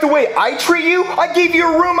don't like the way I treat you? I gave you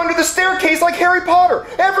a room under the staircase like Harry Potter.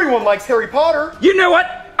 Everyone likes Harry Potter. You know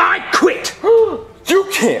what? I quit! You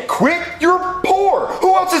can't quit. You're poor.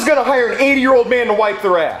 Who else is going to hire an 80-year-old man to wipe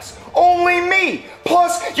their ass? Only me.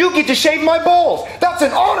 Plus, you get to shave my balls. That's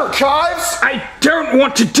an honor, Chives. I don't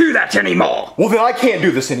want to do that anymore. Well, then I can't do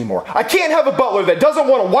this anymore. I can't have a butler that doesn't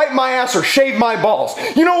want to wipe my ass or shave my balls.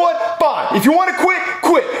 You know what? Fine. If you want to quit,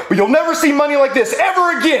 quit. But you'll never see money like this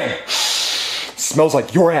ever again. Smells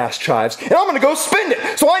like your ass, Chives. And I'm going to go spend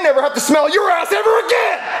it so I never have to smell your ass ever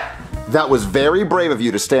again. That was very brave of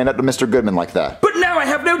you to stand up to Mr. Goodman like that. But now I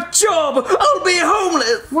have no job. I'll be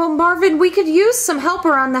homeless. Well, Marvin, we could use some help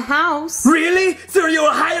around the house. Really? So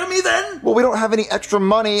you'll hire me then? Well, we don't have any extra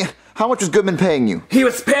money. How much was Goodman paying you? He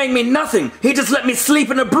was paying me nothing. He just let me sleep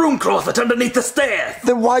in a broom closet underneath the stairs.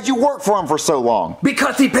 Then why'd you work for him for so long?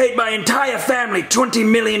 Because he paid my entire family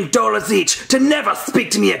 $20 million each to never speak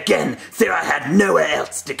to me again, so I had nowhere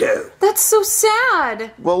else to go. That's so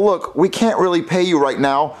sad. Well, look, we can't really pay you right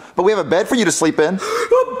now, but we have a bed for you to sleep in.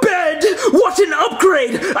 A bed? What an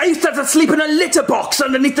upgrade! I used to have to sleep in a litter box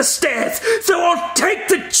underneath the stairs, so I'll take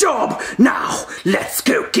the job. Now, let's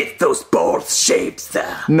go get those balls shaved,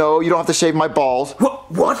 sir. No, you don't have to shave my balls.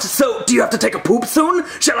 What? So, do you have to take a poop soon?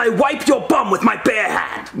 Shall I wipe your bum with my bare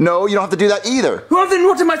hand? No, you don't have to do that either. Well, then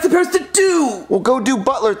what am I supposed to do? Well, go do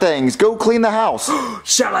butler things. Go clean the house.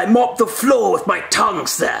 Shall I mop the floor with my tongue,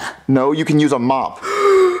 sir? No, you can use a mop.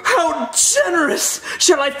 How generous!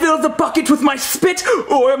 Shall I fill the bucket with my spit,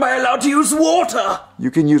 or am I allowed to use water? You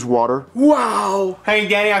can use water. Wow! Hey,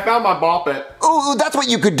 Danny, I found my ball pit. Oh, that's what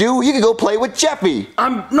you could do. You could go play with Jeffy.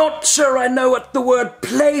 I'm not sure I know what the word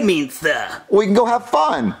play means there. We can go have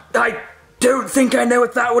fun. I don't think I know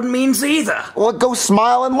what that one means either. Well, go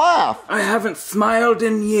smile and laugh. I haven't smiled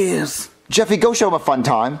in years. Jeffy, go show him a fun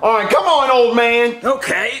time. All right, come on, old man.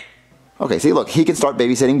 Okay. Okay, see, look, he can start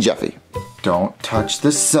babysitting Jeffy. Don't touch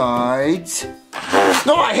the sides.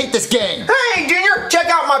 No, I hate this game. Hey, Junior, check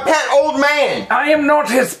out my pet old man. I am not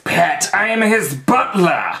his pet. I am his butler.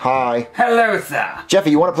 Hi. Hello, sir. Jeffy,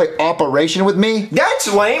 you want to play Operation with me?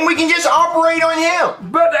 That's lame. We can just operate on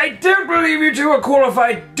him. But I don't believe you two are a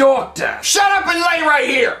qualified doctor. Shut up and lay right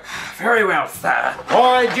here. Very well, sir.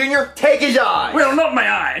 All right, Junior, take his eye. Well, not my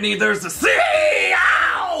eye. Neither's the sea.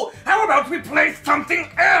 Ow! How about we play something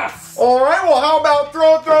else? All right, well, how about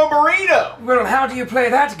throw burrito? Well, how do you play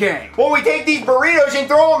that game? Well, we take these burritos and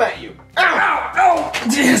throw them at you. Ow! Oh!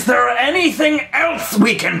 Is there anything else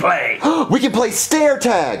we can play? We can play stare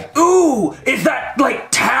tag. Ooh! Is that like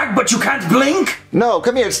tag but you can't blink? No,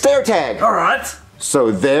 come here, stare tag. Alright.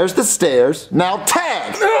 So there's the stairs. Now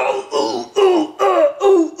tag.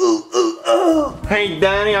 Hey,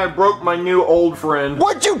 Danny, I broke my new old friend.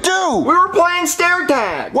 What'd you do? We were playing stare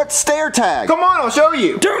tag. What's stare tag? Come on, I'll show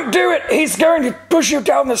you. Don't do it! He's going to push you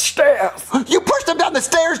down the stairs. You pushed him down the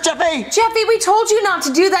stairs, Jeffy! Jeffy, we told you not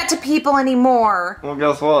to do that to people anymore. Well,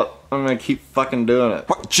 guess what? I'm gonna keep fucking doing it.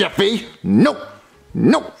 What, Jeffy? No!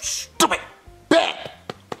 No! Stop it! Bad!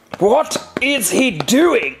 What is he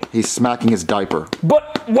doing? He's smacking his diaper.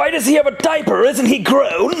 But why does he have a diaper? Isn't he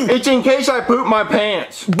grown? It's in case I poop my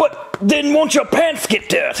pants. But then won't your pants get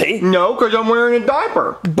dirty? No, because I'm wearing a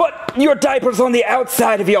diaper. But your diaper's on the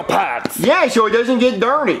outside of your pants. Yeah, so it doesn't get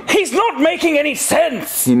dirty. He's not making any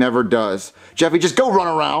sense. He never does. Jeffy, just go run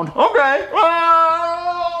around. Okay.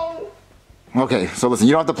 Okay, so listen,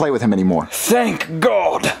 you don't have to play with him anymore. Thank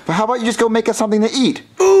God. But how about you just go make us something to eat?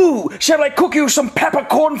 Ooh, shall I cook you some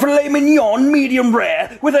peppercorn filet mignon, medium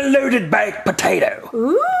rare, with a loaded baked potato?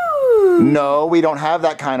 Ooh. No, we don't have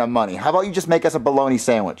that kind of money. How about you just make us a bologna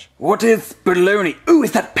sandwich? What is bologna? Ooh,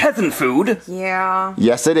 is that peasant food? Yeah.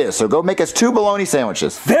 Yes, it is. So go make us 2 bologna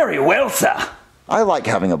sandwiches. Very well, sir. I like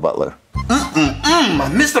having a butler.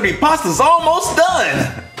 My mystery pasta's almost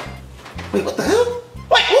done. Wait, what the hell?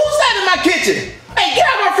 Wait, who's that in my kitchen? Hey, get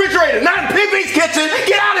out of my refrigerator! Not in Pee-Pee's kitchen!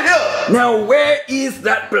 Get out of here! Now, where is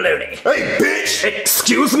that bologna? Hey, bitch!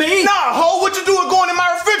 Excuse me? Nah, ho, what you doing going in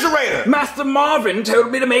my refrigerator? Master Marvin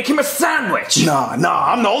told me to make him a sandwich. Nah,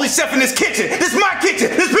 I'm the only chef in this kitchen. This is my kitchen.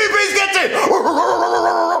 This is Pee-Pee's kitchen.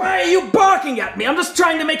 Why are you barking at me? I'm just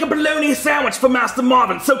trying to make a bologna sandwich for Master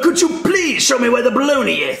Marvin, so could you please show me where the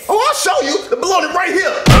bologna is? Oh, I'll show you. The bologna right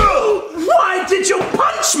here. Why did you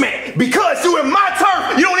punch me? Because you're in my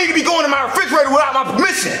turf. You don't need to be going in my refrigerator without my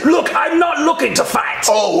permission. Look, I'm not looking to fight.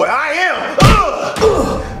 Oh, well, I am.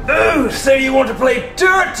 Oh, so you want to play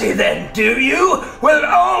dirty then, do you? Well,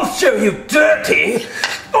 I'll show you dirty.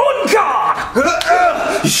 On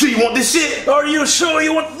guard! You sure you want this shit? Are you sure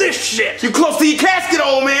you want this shit? You close to your casket,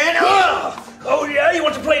 old man. Oh yeah, you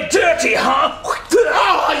want to play dirty, huh?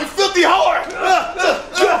 Oh, you filthy whore!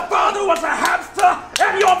 Your father was a hamster,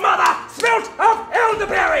 and your mother smelt of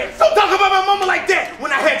elderberries! Don't talk about my mama like that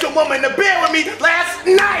when I had your mama in the bed with me last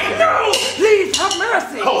night! No! Please have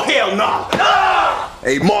mercy! Oh, hell no!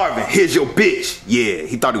 Hey, Marvin, here's your bitch. Yeah,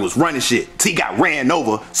 he thought he was running shit. He got ran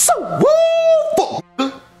over. So, woo!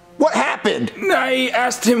 What happened? I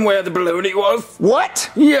asked him where the bologna was.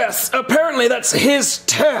 What? Yes, apparently that's his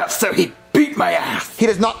turf, so he beat my ass. He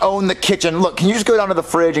does not own the kitchen. Look, can you just go down to the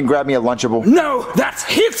fridge and grab me a Lunchable? No, that's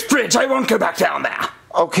his fridge. I won't go back down there.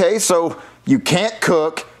 Okay, so you can't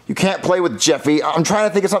cook, You can't play with Jeffy. I'm trying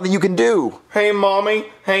to think of something you can do. Hey, Mommy.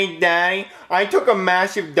 Hey, Daddy. I took a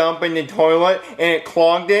massive dump in the toilet and it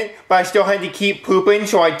clogged it, but I still had to keep pooping,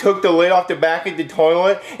 so I took the lid off the back of the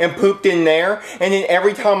toilet and pooped in there. And then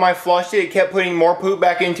every time I flushed it, it kept putting more poop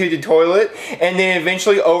back into the toilet, and then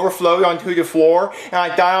eventually overflowed onto the floor. And I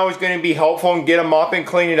thought I was going to be helpful and get a mop and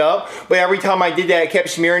clean it up, but every time I did that, it kept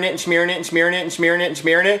smearing it and smearing it and smearing it and smearing it and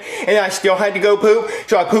smearing it, and I still had to go poop,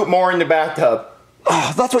 so I pooped more in the bathtub.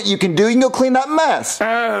 Oh, that's what you can do. You can go clean that mess.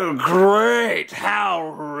 Oh, great. How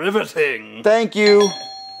riveting. Thank you.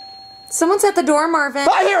 Someone's at the door, Marvin.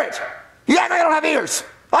 I hear it! You act like I don't have ears!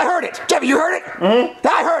 I heard it! Jeffy, you heard it? Mm-hmm.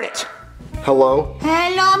 I heard it! Hello?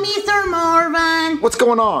 Hello, Mr. Marvin. What's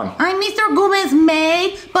going on? I'm Mr. Gomez's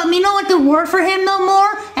maid, but me no want to work for him no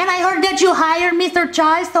more. And I heard that you hired Mr.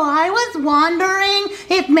 Chives, so I was wondering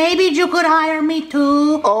if maybe you could hire me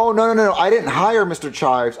too. Oh, no. I didn't hire Mr.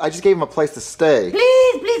 Chives. I just gave him a place to stay.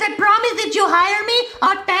 Please, I promise that you hire me.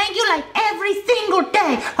 I'll thank you like every single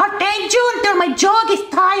day. I'll thank you until my jaw is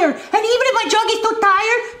tired. And even if my jaw is too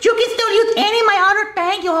tired, you can still use any of my other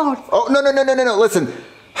thank you hearts. Oh, no. Listen.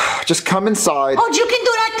 Just come inside. Oh, you can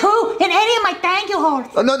do that too, in any of my thank you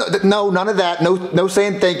hearts. No, none of that. No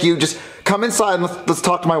saying thank you. Just come inside and let's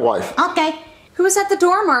talk to my wife. Okay. Who is at the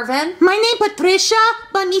door, Marvin? My name Patricia,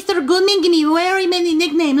 but Mr. Goodman give me very many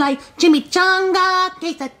nicknames like Chimichanga,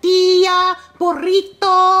 Quesadilla,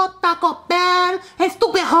 Burrito, Taco Bell, and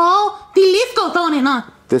Stupid Hoe. The list goes on and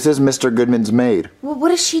on. This is Mr. Goodman's maid. Well,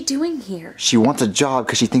 what is she doing here? She wants a job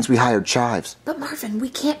because she thinks we hired Chives. But Marvin, we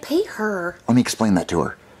can't pay her. Let me explain that to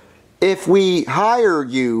her. If we hire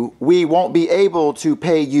you, we won't be able to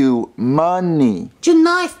pay you money. You know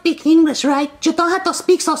I speak English, right? You don't have to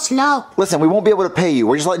speak so slow. Listen, we won't be able to pay you.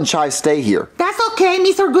 We're just letting Chives stay here. That's okay.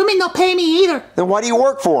 Mr. Goodman don't pay me either. Then why do you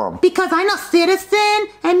work for him? Because I'm a citizen,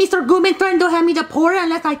 and Mr. Goodman threatened to have me deported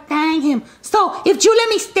unless I thank him. So, if you let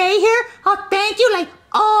me stay here, I'll thank you like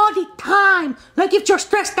all the time. Like if you're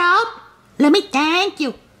stressed out, let me thank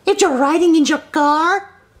you. If you're riding in your car,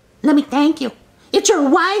 let me thank you. If your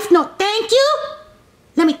wife no thank you,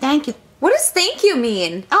 let me thank you. What does thank you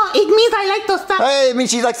mean? Oh, it means I like to stop. Hey, it means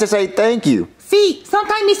she likes to say thank you. See,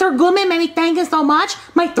 sometimes Mr. Goodman made me thank him so much,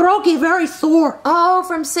 my throat gets very sore. Oh,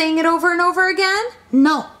 from saying it over and over again?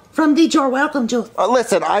 No, from the You're Welcome juice.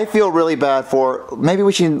 Listen, I feel really bad for her. Maybe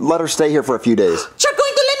we should let her stay here for a few days. You're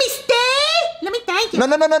going to let me stay? Let me thank you. No,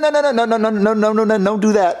 don't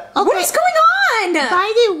do that. Okay. What is going on?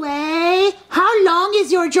 By the way, how long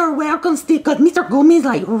is your You're Welcome stick? Because Mr. Goodman is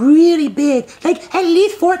like really big, like at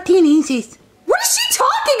least 14 inches. What is she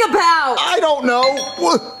talking about? I don't know.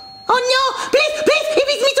 Oh no, please, if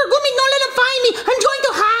it's Mr. Goodman, don't let him find me. I'm going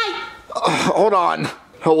to hide. Hold on.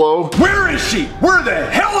 Hello? Where is she? Where the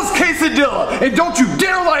hell is Quesadilla? And don't you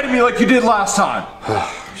dare lie to me like you did last time.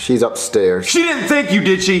 She's upstairs. She didn't thank you,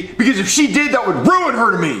 did she? Because if she did, that would ruin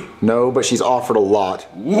her to me. No, but she's offered a lot.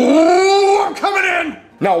 Ooh, I'm coming in.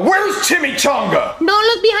 Now, where's Chimichanga? Don't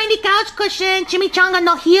look behind the couch cushion. Chimichanga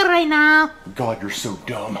not here right now. God, you're so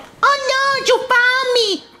dumb. Oh no, you found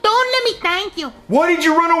me. Don't let me thank you. Why did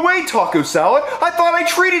you run away, Taco Salad? I thought I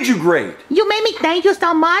treated you great. You made me thank you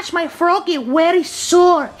so much, my throat is very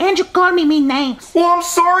sore. And you call me mean names. Well, I'm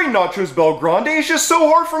sorry, Nachos Belgrande. It's just so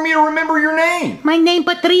hard for me to remember your name. My name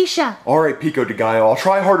Patricia. All right, Pico de Gallo. I'll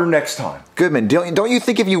try harder next time. Goodman, don't you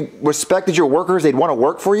think if you respected your workers, they'd want to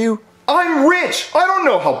work for you? I'm rich. I don't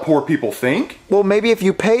know how poor people think. Well, maybe if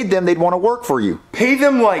you paid them, they'd want to work for you. Pay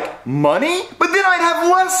them like money? But then I'd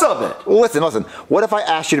have less of it. Well, listen. What if I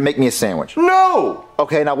asked you to make me a sandwich? No.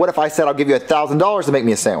 Okay, now what if I said I'll give you $1,000 to make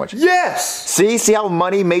me a sandwich? Yes. See how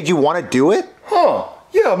money made you want to do it? Huh.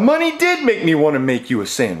 Yeah, money did make me want to make you a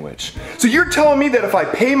sandwich. So you're telling me that if I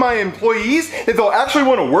pay my employees, that they'll actually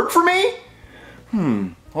want to work for me?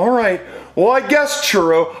 All right. Well, I guess,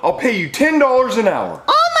 Churro, I'll pay you $10 an hour.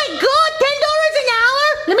 Oh my God, $10 an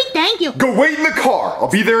hour? Let me thank you. Go wait in the car. I'll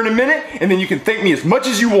be there in a minute, and then you can thank me as much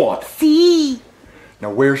as you want. See.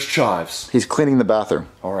 Now, where's Chives? He's cleaning the bathroom.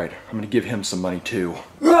 All right, I'm going to give him some money, too.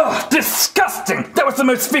 Ugh, disgusting! That was the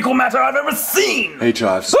most fecal matter I've ever seen! Hey,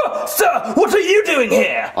 Chives. Oh, sir, what are you doing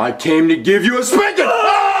here? I came to give you a spanking!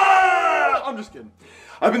 Ah! I'm just kidding.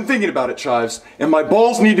 I've been thinking about it, Chives, and my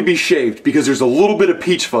balls need to be shaved because there's a little bit of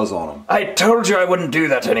peach fuzz on them. I told you I wouldn't do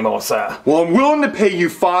that anymore, sir. Well, I'm willing to pay you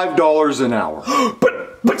 $5 an hour.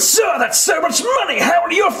 But But sir, that's so much money. How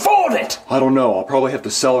will you afford it? I don't know. I'll probably have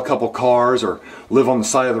to sell a couple cars or live on the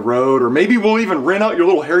side of the road, or maybe we'll even rent out your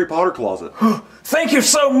little Harry Potter closet. Thank you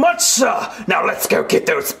so much, sir. Now let's go get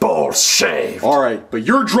those balls shaved. All right, but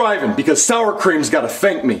you're driving because Sour Cream's got to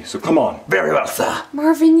thank me, so come on. Very well, sir.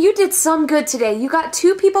 Marvin, you did some good today. You got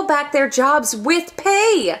 2 people back their jobs with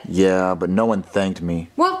pay. Yeah, but no one thanked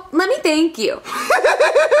me. Well, let me thank you.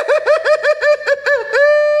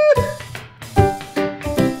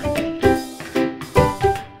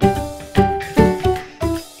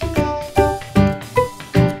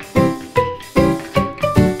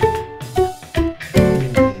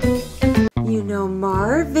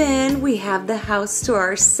 Marvin, we have the house to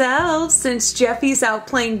ourselves since Jeffy's out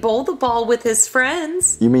playing bowl-the-ball with his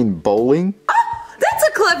friends. You mean bowling? Oh, that's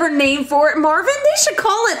a clever name for it, Marvin. They should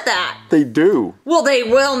call it that. They do. Well, they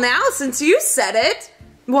will now since you said it.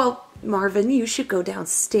 Well, Marvin, you should go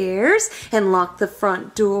downstairs and lock the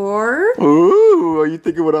front door. Ooh, are you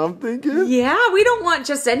thinking what I'm thinking? Yeah, we don't want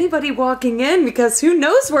just anybody walking in because who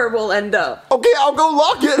knows where we'll end up. Okay, I'll go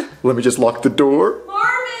lock it. Let me just lock the door.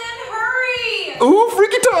 Marvin, hurry! Ooh,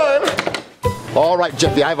 freaky time! All right,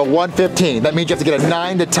 Jeffy, I have a 115. That means you have to get a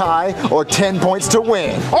 9 to tie or 10 points to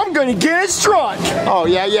win. I'm gonna get a strike. Oh,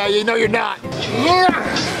 yeah, you know you're not.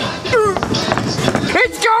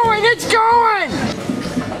 It's going, it's going!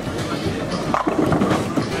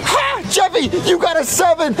 Ha! Jeffy, you got a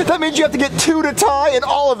 7. That means you have to get 2 to tie and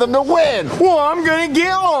all of them to win. Well, I'm gonna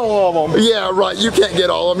get all of them. Yeah, right, you can't get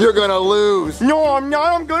all of them. You're gonna lose. No, I'm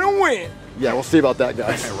not. I'm gonna win. Yeah, we'll see about that,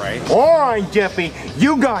 guys. Right. All right, Jeffy,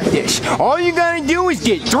 you got this. All you gotta do is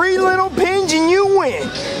get 3 little pins and you win.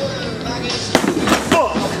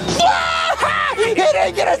 He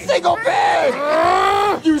didn't get a single pin!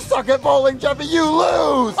 You suck at bowling, Jeffy, you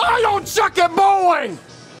lose! I don't suck at bowling!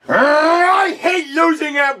 I hate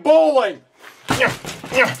losing at bowling! And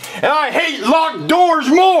I hate locked doors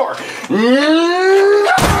more!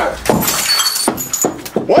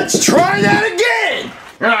 Let's try that again!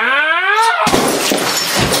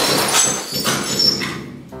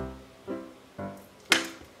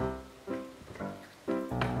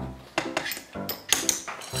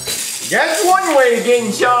 That's one way of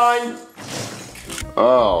getting shine.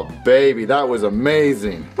 Oh, baby, that was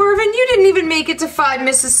amazing. Marvin, you didn't even make it to 5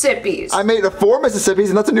 Mississippis. I made it to 4 Mississippis,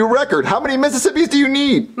 and that's a new record. How many Mississippis do you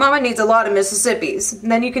need? Mama needs a lot of Mississippis.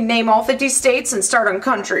 And then you can name all 50 states and start on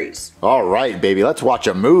countries. All right, baby, let's watch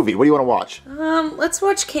a movie. What do you want to watch? Let's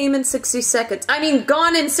watch Gone in 60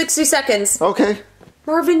 Seconds. Okay.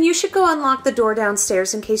 Marvin, you should go unlock the door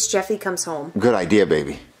downstairs in case Jeffy comes home. Good idea,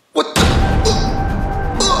 baby. What the?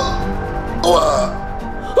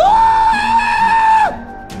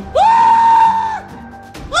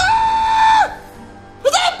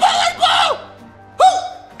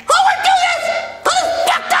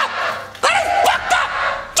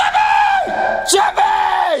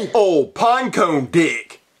 Oh, pinecone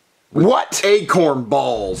dick. What? Acorn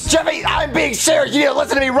balls. Jeffy, I'm being serious. You need to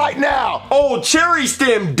listen to me right now. Oh, cherry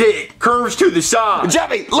stem dick. Curves to the side.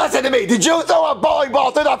 Jeffy, listen to me. Did you throw a bowling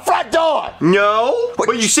ball through the front door? No,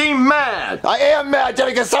 but you seem mad. I am mad,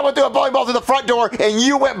 Jeffy, because someone threw a bowling ball through the front door and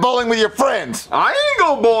you went bowling with your friends. I ain't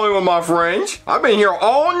go bowling with my friends. I've been here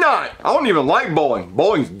all night. I don't even like bowling.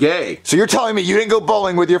 Bowling's gay. So you're telling me you didn't go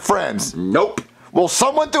bowling with your friends? Nope. Well,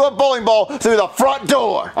 someone threw a bowling ball through the front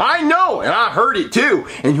door. I know, and I heard it too.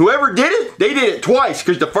 And whoever did it, they did it twice,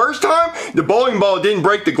 because the first time, the bowling ball didn't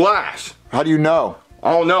break the glass. How do you know?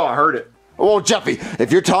 I don't know, I heard it. Well, Jeffy,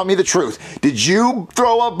 if you're telling me the truth, did you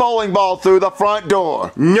throw a bowling ball through the front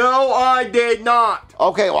door? No, I did not.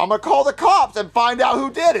 Okay, well, I'm going to call the cops and find out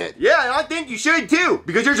who did it. Yeah, and I think you should too,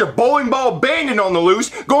 because there's a bowling ball bandit on the loose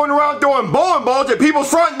going around throwing bowling balls at people's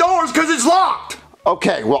front doors because it's locked.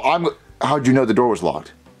 Okay, well, how'd you know the door was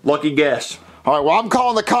locked? Lucky guess. All right, well, I'm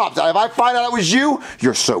calling the cops. If I find out it was you,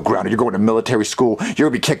 you're so grounded. You're going to military school. You're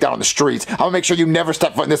going to be kicked out on the streets. I'm going to make sure you never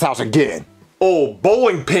step foot in this house again. Oh,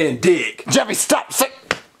 bowling pin dick. Jeffy, stop.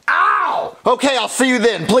 Ow! Okay, I'll see you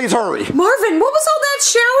then. Please hurry. Marvin, what was all that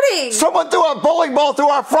shouting? Someone threw a bowling ball through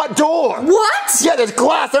our front door. What? Yeah, there's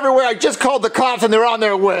glass everywhere. I just called the cops and they're on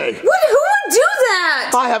their way. What? Who would do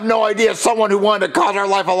that? I have no idea. Someone who wanted to cause our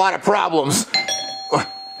life a lot of problems.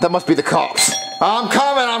 That must be the cops. I'm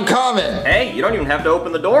coming. Hey, you don't even have to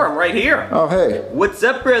open the door. I'm right here. Oh, hey. What's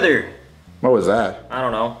up, brother? What was that? I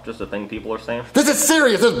don't know. Just a thing people are saying. This is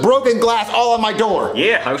serious. There's broken glass all on my door.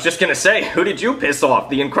 Yeah, I was just gonna say, who did you piss off?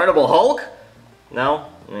 The Incredible Hulk? No?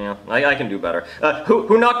 Yeah, I can do better.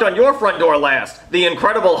 Who knocked on your front door last? The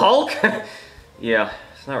Incredible Hulk? Yeah,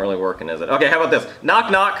 it's not really working, is it? Okay, how about this? Knock,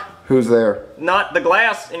 knock. Who's there? Not the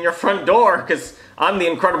glass in your front door, because I'm the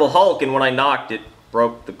Incredible Hulk, and when I knocked, it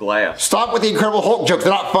broke the glass. Stop with the Incredible Hulk jokes,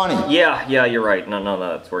 they're not funny. Yeah, you're right. No,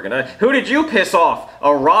 that's working. Who did you piss off?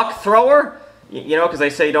 A rock thrower? You know, because they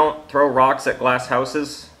say don't throw rocks at glass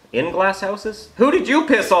houses. In glass houses? Who did you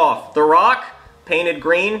piss off? The Rock? Painted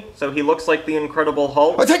green, so he looks like the Incredible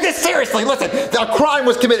Hulk? Well, take this seriously, listen, a crime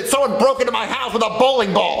was committed. Someone broke into my house with a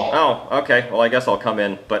bowling ball. Oh, okay, well I guess I'll come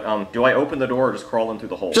in. But do I open the door or just crawl in through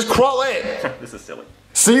the hole? Just crawl in. This is silly.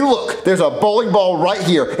 See, look, there's a bowling ball right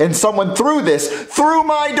here, and someone threw this through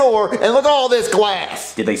my door, and look at all this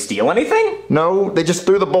glass. Did they steal anything? No, they just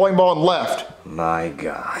threw the bowling ball and left. My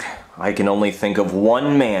God. I can only think of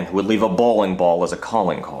one man who would leave a bowling ball as a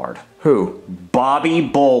calling card. Who? Bobby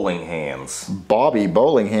Bowling Hands. Bobby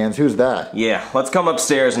Bowling Hands? Who's that? Yeah, let's come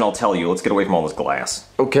upstairs and I'll tell you. Let's get away from all this glass.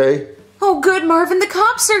 Okay. Oh, good, Marvin. The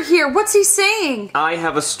cops are here. What's he saying? I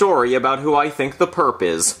have a story about who I think the perp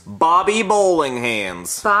is. Bobby Bowling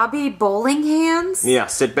Hands. Bobby Bowling Hands? Yeah,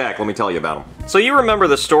 sit back. Let me tell you about him. So you remember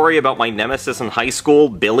the story about my nemesis in high school,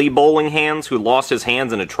 Billy Bowling Hands, who lost his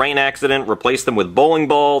hands in a train accident, replaced them with bowling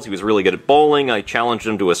balls. He was really good at bowling. I challenged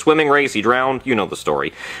him to a swimming race. He drowned. You know the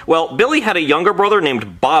story. Well, Billy had a younger brother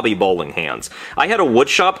named Bobby Bowling Hands. I had a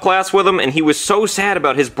woodshop class with him, and he was so sad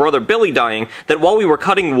about his brother Billy dying that while we were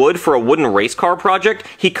cutting wood for a wooden race car project,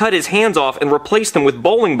 he cut his hands off and replaced them with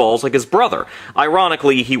bowling balls like his brother.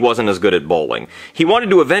 Ironically, he wasn't as good at bowling. He wanted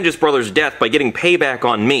to avenge his brother's death by getting payback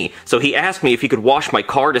on me, so he asked me if he could wash my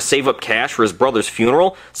car to save up cash for his brother's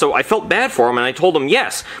funeral. So I felt bad for him and I told him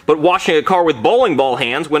yes, but washing a car with bowling ball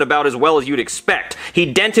hands went about as well as you'd expect.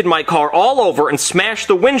 He dented my car all over and smashed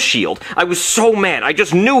the windshield. I was so mad, I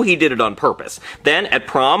just knew he did it on purpose. Then, at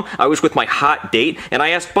prom, I was with my hot date, and I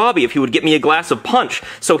asked Bobby if he would get me a glass of punch,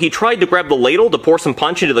 so he tried to grab the ladle to pour some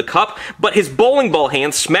punch into the cup, but his bowling ball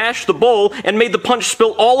hand smashed the bowl and made the punch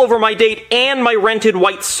spill all over my date and my rented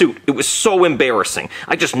white suit. It was so embarrassing.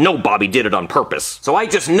 I just know Bobby did it on purpose. So I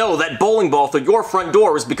just know that bowling ball through your front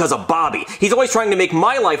door is because of Bobby. He's always trying to make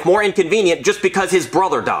my life more inconvenient just because his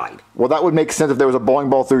brother died. Well, that would make sense if there was a bowling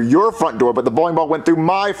ball through your front door, but the bowling ball went through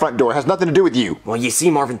my front door. It has nothing to do with you. Well, you see,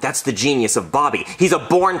 Marvin, that's the genius of Bobby. He's a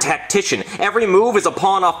born tactician. Every move is a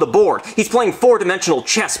pawn off the board. He's playing four-dimensional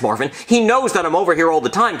chess, Marvin. He knows that I'm over here all the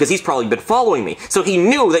time because he's probably been following me. So he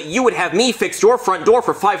knew that you would have me fix your front door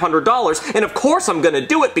for $500, and of course I'm gonna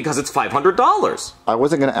do it because it's $500. I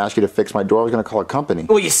wasn't gonna ask you to fix my door. I was gonna call a company.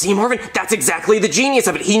 Well, you see, Marvin, that's exactly the genius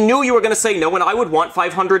of it. He knew you were gonna say no, and I would want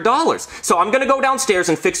 $500. So I'm gonna go downstairs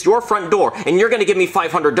and fix your front door, and you're gonna give me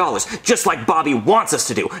 $500, just like Bobby wants us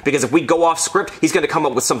to do, because if we go off script, he's gonna come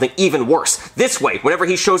up with something even worse. This way, whenever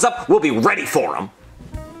he shows up, we'll be ready for him.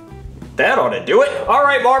 That ought to do it. All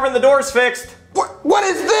right, Marvin, the door's fixed. What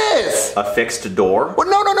is this? A fixed door? Well,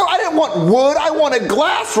 no, I didn't want wood. I wanted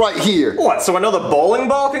glass right here. What, so another bowling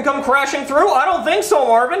ball can come crashing through? I don't think so,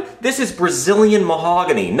 Marvin. This is Brazilian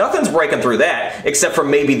mahogany. Nothing's breaking through that, except for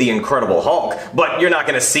maybe the Incredible Hulk. But you're not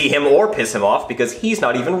gonna see him or piss him off because he's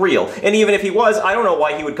not even real. And even if he was, I don't know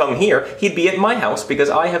why he would come here. He'd be at my house because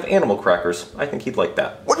I have animal crackers. I think he'd like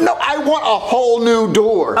that. Well, no, I want a whole new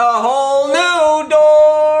door. A whole new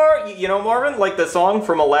door! You know, Marvin, like the song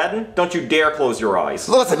from Aladdin? Don't you dare close your eyes.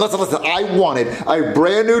 Listen. I wanted a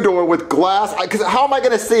brand new door with glass. Because how am I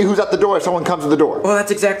going to see who's at the door if someone comes to the door? Well,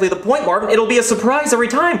 that's exactly the point, Marvin. It'll be a surprise every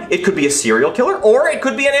time. It could be a serial killer, or it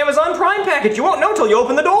could be an Amazon Prime package. You won't know till you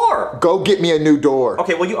open the door. Go get me a new door.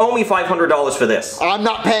 Okay, well, you owe me $500 for this. I'm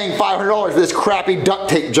not paying $500 for this crappy duct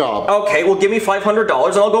tape job. Okay, well, give me $500 and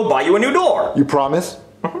I'll go buy you a new door. You promise?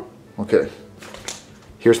 Mm-hmm. Okay.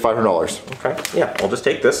 Here's $500. Okay, yeah, I'll just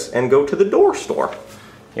take this and go to the door store.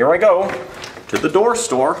 Here I go. To the door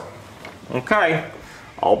store. Okay,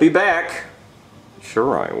 I'll be back.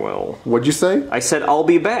 Sure I will. What'd you say? I said I'll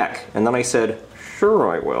be back, and then I said, sure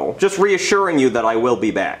I will. Just reassuring you that I will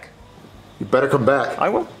be back. You better come back. I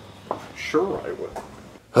will. Sure I will.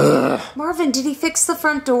 Marvin, did he fix the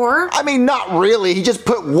front door? I mean, not really. He just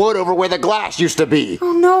put wood over where the glass used to be.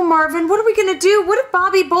 Oh no, Marvin, what are we gonna do? What if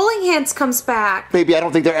Bobby Bowling Hands comes back? Baby, I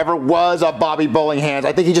don't think there ever was a Bobby Bowling Hands.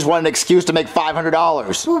 I think he just wanted an excuse to make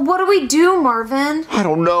 $500. Well, what do we do, Marvin? I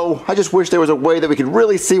don't know. I just wish there was a way that we could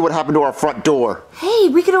really see what happened to our front door. Hey,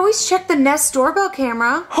 we could always check the Nest doorbell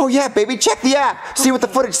camera. Oh yeah, baby, check the app. See what the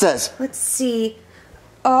footage says. Let's see.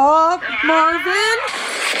 Marvin?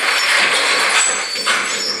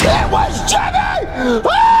 It was Jimmy! Oh, it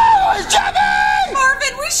was Jimmy!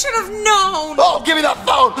 Marvin, we should have known! Oh, give me the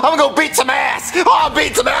phone! I'm gonna go beat some ass! Oh, I'll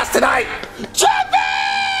beat some ass tonight! Jimmy!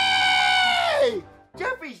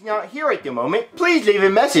 Jeffy's not here at the moment. Please leave a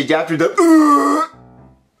message after the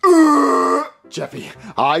Jeffy,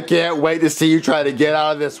 I can't wait to see you try to get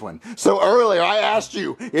out of this one. So earlier I asked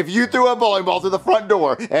you if you threw a bowling ball through the front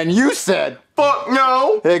door, and you said, fuck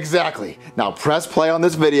no. Exactly. Now press play on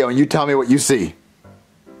this video and you tell me what you see.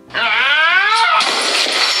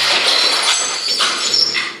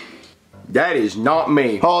 That is not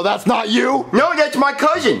me. Oh, that's not you? No, that's my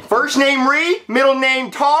cousin. First name Reed, middle name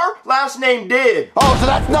Tar, last name Did. Oh, so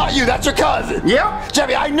that's not you, that's your cousin. Yeah.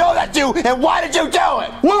 Jeffy, I know that's you, and why did you do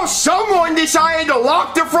it? Well, someone decided to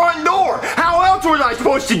lock the front door. How else was I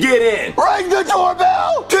supposed to get in? Ring the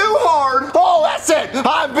doorbell. Too hard. Oh, that's it.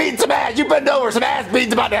 I'm beating some ass. You bend over, some ass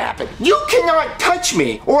beating's about to happen. You cannot touch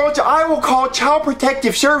me, or else I will call Child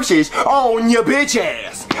Protective Services on your bitch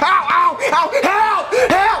ass. Ow, ow, ow, help,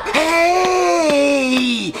 help,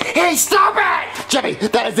 hey, hey, stop it. Jeffy,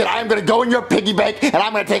 that is it. I am going to go in your piggy bank, and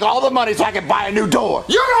I'm going to take all the money so I can buy a new door.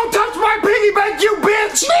 You don't touch my piggy bank, you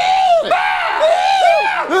bitch.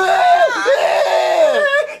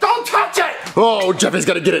 Don't touch it. Oh, Jeffy's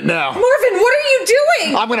going to get it now. Marvin, what are you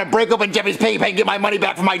doing? I'm going to break open Jeffy's piggy bank and get my money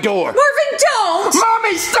back for my door. Marvin, don't.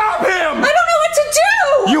 Mommy, stop him. I don't know what to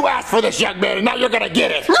do. You asked for this, young man, and now you're going to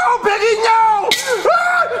get it. No, Piggy, no.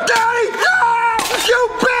 Daddy, no. You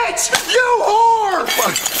bitch. You whore.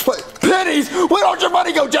 What? Pennies? Where don't your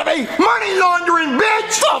money go, Jeffy? Money laundering,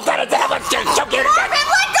 bitch. Stop that. It's how much you get it. Marvin,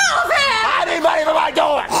 let go of him. I need money for my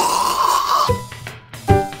door.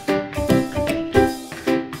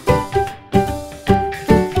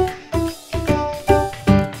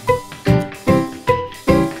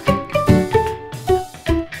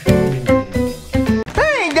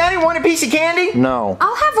 Piece of candy? No.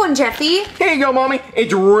 I'll have one, Jeffy. Here you go, Mommy.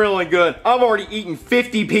 It's really good. I've already eaten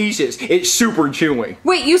 50 pieces. It's super chewy.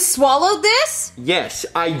 Wait, you swallowed this? Yes,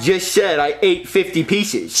 I just said I ate 50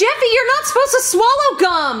 pieces. Jeffy, you're not supposed to swallow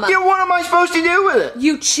gum. Yeah, what am I supposed to do with it?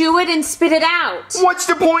 You chew it and spit it out. What's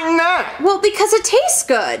the point in that? Well, because it tastes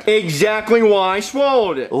good. Exactly why I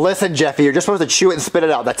swallowed it. Listen, Jeffy, you're just supposed to chew it and spit it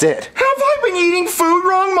out. That's it. Have I been eating food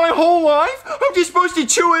wrong my whole life? I'm just supposed to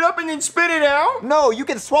chew it up and then spit it out? No, you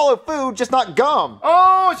can swallow food, just not gum.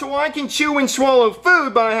 Oh, so I can chew and swallow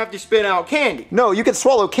food, but I have to spit out candy. No, you can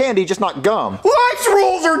swallow candy, just not gum. Life's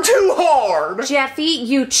rules are too hard. Jeffy,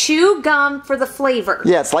 you chew gum for the flavor.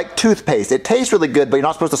 Yeah, it's like toothpaste. It tastes really good, but you're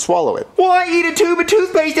not supposed to swallow it. Well, I eat a tube of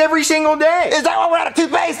toothpaste every single day. Is that why we're out of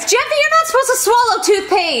toothpaste? Jeffy, you're not supposed to swallow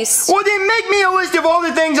toothpaste. Well, then make me a list of all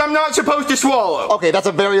the things I'm not supposed to swallow. Okay, that's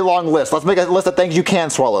a very long list. Let's make a list of things you can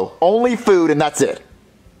swallow. Only food, and that's it.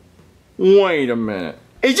 Wait a minute.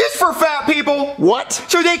 Is this for fat people? What?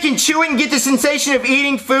 So they can chew it and get the sensation of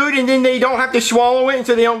eating food and then they don't have to swallow it and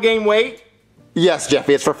so they don't gain weight? Yes,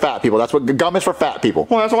 Jeffy, it's for fat people. That's what gum is for fat people.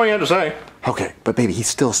 Well, that's all you had to say. Okay, but baby, he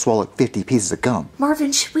still swallowed 50 pieces of gum.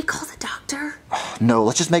 Marvin, should we call the doctor? No,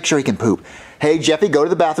 let's just make sure he can poop. Hey, Jeffy, go to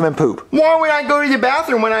the bathroom and poop. Why would I go to the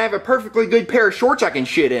bathroom when I have a perfectly good pair of shorts I can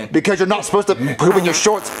shit in? Because you're not supposed to poop in your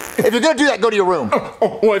shorts. If you're gonna do that, go to your room.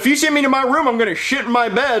 Well, if you send me to my room, I'm gonna shit in my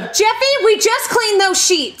bed. Jeffy, we just cleaned those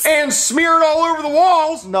sheets. And smear it all over the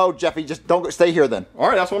walls. No, Jeffy, just don't stay here then. All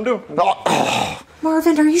right, that's what I'm doing.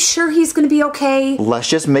 Marvin, are you sure he's gonna be okay? Let's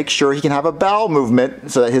just make sure he can have a bowel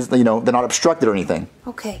movement so that his, they're not obstructed or anything.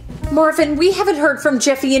 Okay. Marvin, we haven't heard from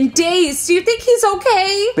Jeffy in days. Do you think he's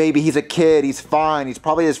okay? Baby, he's a kid. He's fine. He's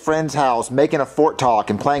probably at his friend's house making a fort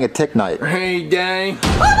talk and playing a tick night. Hey, Dang.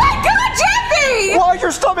 Oh my God, Jeffy! Why is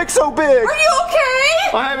your stomach so big? Are you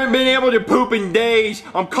okay? I haven't been able to poop in days.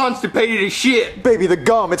 I'm constipated as shit. Baby, the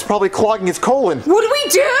gum, it's probably clogging his colon. What do we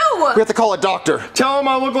do? We have to call a doctor. Tell him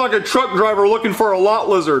I look like a truck driver looking for a lot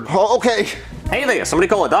lizard. Oh, okay. Hey there, somebody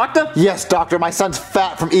call a doctor? Yes, doctor, my son's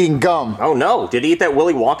fat from eating gum. Oh no, did he eat that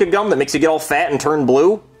Willy Wonka gum that makes you get all fat and turn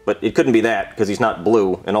blue? But it couldn't be that, because he's not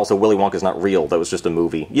blue, and also Willy Wonka's not real. That was just a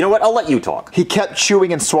movie. You know what? I'll let you talk. He kept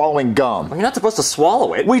chewing and swallowing gum. Well, you're not supposed to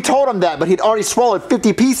swallow it. We told him that, but he'd already swallowed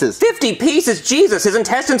 50 pieces. 50 pieces? Jesus, his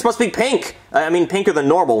intestines must be pink. I mean, pinker than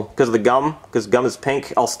normal, because of the gum. Because gum is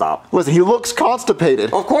pink. I'll stop. Listen, he looks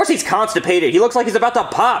constipated. Of course he's constipated. He looks like he's about to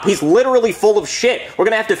pop. He's literally full of shit. We're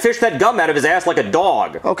gonna have to fish that gum out of his ass like a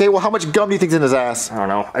dog. Okay, well, how much gum do you think's in his ass? I don't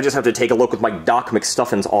know. I just have to take a look with my Doc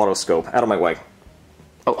McStuffin's otoscope. Out of my way.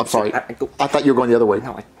 Oh, I'm sorry. I thought you were going the other way.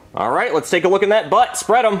 No, Alright, let's take a look in that butt.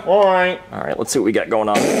 Spread them. Alright. Alright, let's see what we got going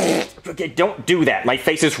on. Okay, don't do that. My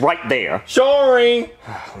face is right there. Sorry.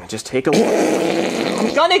 Let me just take a look.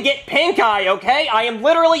 I'm gonna get pink eye, okay? I am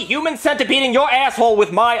literally human centipeding your asshole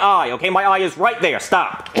with my eye, okay? My eye is right there.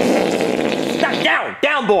 Stop. Stop. Down.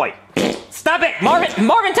 Down, boy. Stop it. Marvin,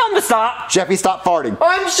 tell him to stop. Jeffy, stop farting.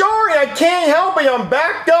 I'm sorry. I can't help it. I'm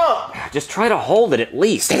backed up. Just try to hold it at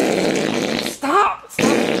least. Stop.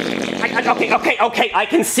 Okay. I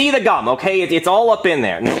can see the gum, okay? It's all up in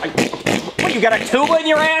there. What, you got a tuba in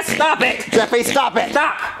your ass? Stop it! Jeffy, stop it!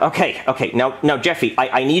 Stop! Okay. Now, Jeffy,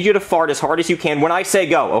 I need you to fart as hard as you can when I say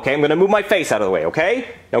go, okay? I'm gonna move my face out of the way,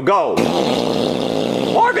 okay? Now go.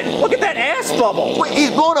 Marvin, look at that ass bubble! Wait,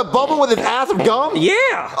 he's blowing a bubble with his ass of gum?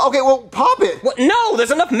 Yeah! Okay, well, pop it! What? No,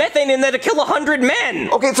 there's enough methane in there to kill 100 men!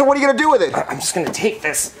 Okay, so what are you gonna do with it? I'm just gonna take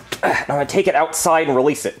this. I'm gonna take it outside and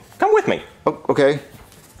release it. Come with me. Oh, okay.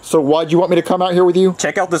 So why'd you want me to come out here with you?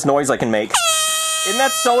 Check out this noise I can make. Isn't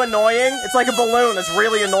that so annoying? It's like a balloon. It's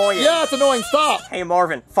really annoying. Yeah, it's annoying. Stop. Hey,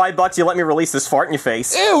 Marvin, $5 you let me release this fart in your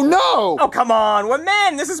face. Ew, no! Oh, come on. We're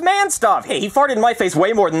men. This is man stuff. Hey, he farted in my face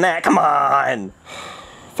way more than that. Come on.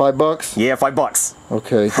 $5? Yeah, $5.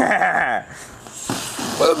 Okay.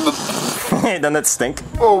 Doesn't that stink?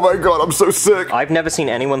 Oh my god, I'm so sick. I've never seen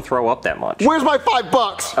anyone throw up that much. Where's my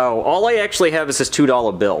 $5? Oh, all I actually have is this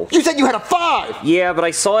 $2 bill. You said you had a 5! Yeah, but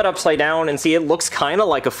I saw it upside down and see, it looks kind of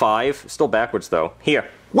like a 5. Still backwards, though. Here.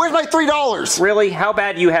 Where's my $3? Really? How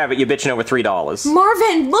bad do you have it, you bitching over $3?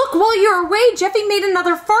 Marvin, look, while you're away, Jeffy made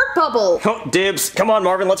another fart bubble. Oh, dibs. Come on,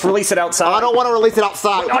 Marvin, let's release it outside. I don't want to release it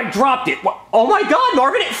outside. I dropped it. Oh my god,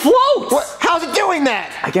 Marvin, it floats! What? How's it doing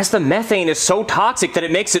that? I guess the methane is so toxic that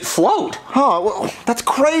it makes it float. Huh, well, that's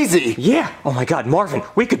crazy. Yeah. Oh my god, Marvin,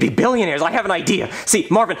 we could be billionaires. I have an idea. See,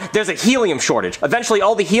 Marvin, there's a helium shortage. Eventually,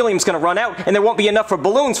 all the helium's gonna run out, and there won't be enough for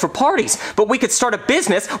balloons for parties. But we could start a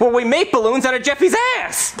business where we make balloons out of Jeffy's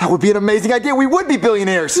ass. That would be an amazing idea. We would be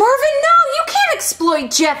billionaires. Marvin, no, you can't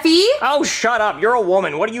exploit Jeffy. Oh, shut up. You're a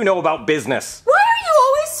woman. What do you know about business? Why are you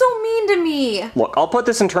always so mean to me? Look, I'll put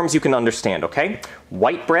this in terms you can understand, okay?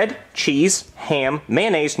 White bread, cheese, ham,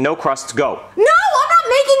 mayonnaise, no crusts, go. No, I'm not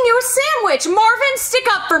making you a sandwich. Marvin, stick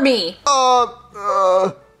up for me.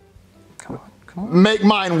 Make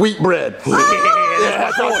mine wheat bread. That's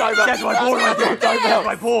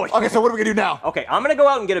my boy. Okay, so what are we gonna do now? Okay, I'm gonna go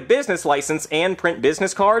out and get a business license and print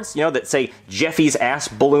business cards, you know, that say Jeffy's Ass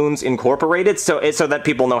Balloons Incorporated, so that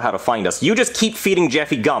people know how to find us. You just keep feeding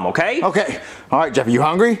Jeffy gum, okay? Okay. All right, Jeffy, you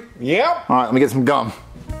hungry? Yep. All right, let me get some gum.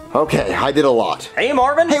 Okay, I did a lot. Hey,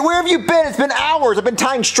 Marvin. Hey, where have you been? It's been hours. I've been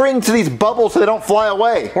tying strings to these bubbles so they don't fly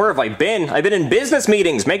away. Where have I been? I've been in business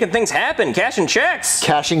meetings, making things happen, cashing checks.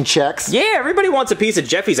 Cashing checks? Yeah, everybody wants a piece of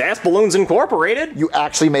Jeffy's Ass Balloons Incorporated. You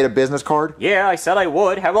actually made a business card? Yeah, I said I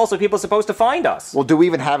would. How else are people supposed to find us? Well, do we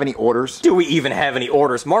even have any orders? Do we even have any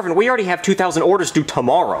orders? Marvin, we already have 2,000 orders due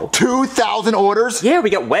tomorrow. 2,000 orders? Yeah, we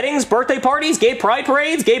got weddings, birthday parties, gay pride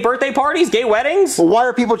parades, gay birthday parties, gay weddings. Well, why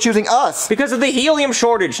are people choosing us? Because of the helium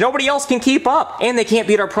shortage. Nobody else can keep up, and they can't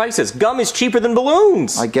beat our prices. Gum is cheaper than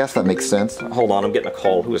balloons. I guess that makes sense. Hold on, I'm getting a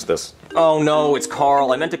call. Who is this? Oh no, it's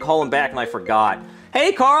Carl. I meant to call him back and I forgot.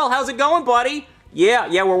 Hey Carl, how's it going, buddy? Yeah,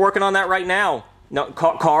 we're working on that right now. No,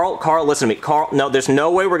 Carl, listen to me. Carl, no, there's no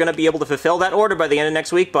way we're gonna be able to fulfill that order by the end of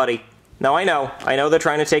next week, buddy. No, I know they're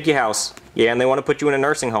trying to take your house. Yeah, and they want to put you in a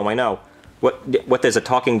nursing home, I know. What, there's a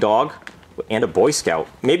talking dog? And a Boy Scout.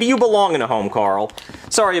 Maybe you belong in a home, Carl.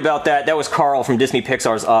 Sorry about that. That was Carl from Disney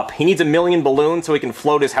Pixar's Up. He needs 1 million balloons so he can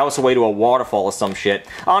float his house away to a waterfall or some shit.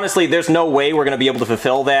 Honestly, there's no way we're going to be able to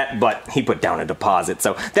fulfill that, but he put down a deposit,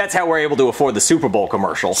 so that's how we're able to afford the Super Bowl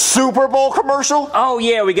commercial. Super Bowl commercial? Oh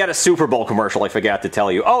yeah, we got a Super Bowl commercial, I forgot to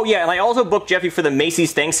tell you. Oh yeah, and I also booked Jeffy for the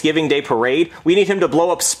Macy's Thanksgiving Day Parade. We need him to blow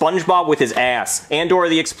up SpongeBob with his ass, and Dora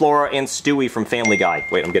the Explorer, and Stewie from Family Guy.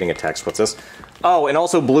 Wait, I'm getting a text. What's this? Oh, and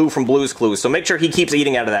also Blue from Blue's Clues, so make sure he keeps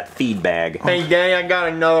eating out of that feed bag. Hey, Daddy, I got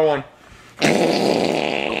another one.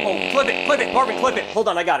 Oh, flip it, Marvin, clip it. Hold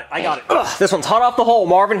on, I got it. Ugh, this one's hot off the hole,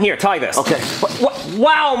 Marvin. Here, tie this. Okay. What?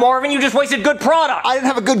 Wow, Marvin, you just wasted good product. I didn't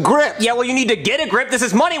have a good grip. Yeah, well, you need to get a grip. This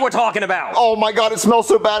is money we're talking about. Oh my god, it smells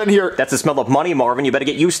so bad in here. That's the smell of money, Marvin. You better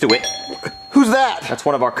get used to it. Who's that? That's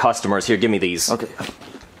one of our customers. Here, give me these. Okay.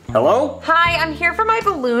 Hello? Hi, I'm here for my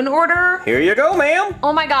balloon order. Here you go, ma'am.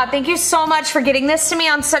 Oh my god, thank you so much for getting this to me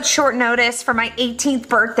on such short notice for my 18th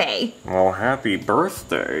birthday. Well, happy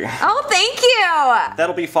birthday. Oh, thank you.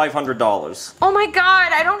 That'll be $500. Oh my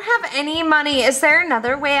god, I don't have any money. Is there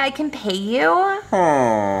another way I can pay you?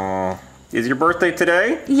 Is your birthday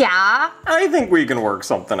today? Yeah. I think we can work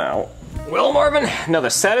something out. Well, Marvin, another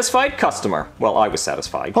satisfied customer. Well, I was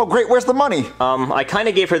satisfied. Oh, great. Where's the money? I kind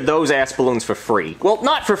of gave her those ass balloons for free. Well,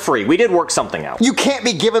 not for free. We did work something out. You can't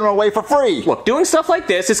be giving them away for free. Look, doing stuff like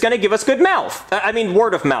this is going to give us good mouth. I mean,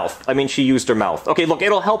 word of mouth. I mean, she used her mouth. Okay, look,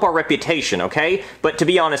 it'll help our reputation, okay? But to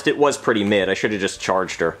be honest, it was pretty mid. I should have just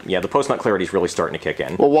charged her. Yeah, the post-nut clarity's really starting to kick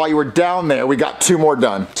in. Well, while you were down there, we got 2 more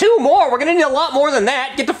done. 2 more? We're going to need a lot more than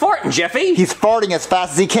that. Get to farting, Jeffy. He's farting as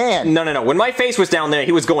fast as he can. No. When my face was down there,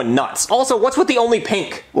 he was going nuts. Also, what's with the only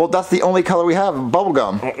pink? Well, that's the only color we have,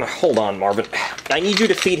 bubblegum. Hold on, Marvin. I need you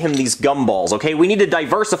to feed him these gumballs, okay? We need to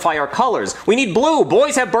diversify our colors. We need blue.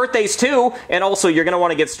 Boys have birthdays too. And also, you're going to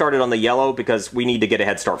want to get started on the yellow because we need to get a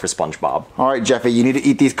head start for SpongeBob. All right, Jeffy, you need to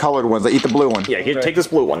eat these colored ones. Eat the blue one. Yeah, here, take this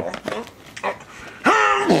blue one.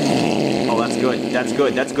 Oh, that's good. That's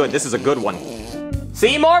good. That's good. This is a good one.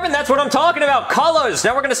 See, Marvin, that's what I'm talking about. Colors.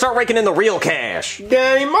 Now we're going to start raking in the real cash.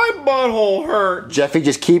 Daddy, my butthole hurts. Jeffy,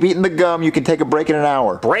 just keep eating the gum. You can take a break in an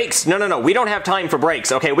hour. Breaks? No. We don't have time for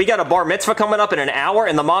breaks. Okay, we got a bar mitzvah coming up in an hour,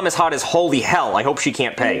 and the mom is hot as holy hell. I hope she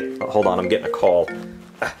can't pay. Oh, hold on, I'm getting a call.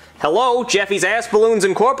 Hello, Jeffy's Ass Balloons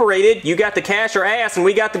Incorporated. You got the cash or ass, and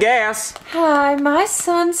we got the gas. Hi, my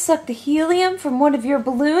son sucked the helium from one of your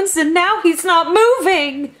balloons, and now he's not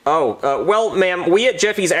moving. Oh, well, ma'am, we at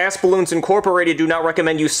Jeffy's Ass Balloons Incorporated do not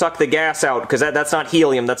recommend you suck the gas out, because that's not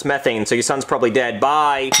helium, that's methane, so your son's probably dead.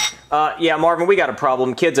 Bye. Yeah, Marvin, we got a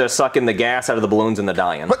problem. Kids are sucking the gas out of the balloons and they're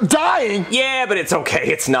dying. But dying? Yeah, but it's okay.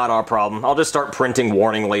 It's not our problem. I'll just start printing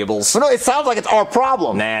warning labels. No, it sounds like it's our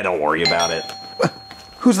problem. Nah, don't worry about it.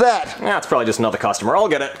 Who's that? Yeah, it's probably just another customer. I'll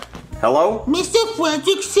get it. Hello? Mr.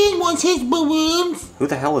 Fredrickson wants his balloons. Who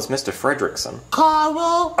the hell is Mr. Fredrickson?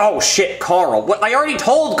 Carl. Oh shit, Carl. What? I already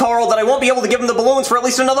told Carl that I won't be able to give him the balloons for at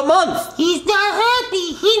least another month. He's not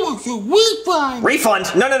happy. He wants a refund.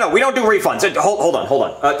 Refund? No. We don't do refunds. Hold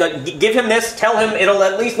on. Give him this. Tell him it'll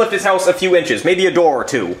at least lift his house a few inches. Maybe a door or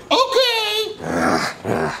two. Okay.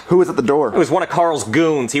 Who was at the door? It was one of Carl's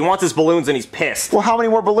goons. He wants his balloons and he's pissed. Well, how many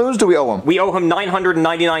more balloons do we owe him? We owe him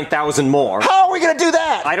 999,000 more. How are we gonna do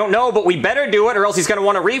that? I don't know, but we better do it or else he's gonna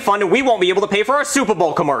want a refund and we won't be able to pay for our Super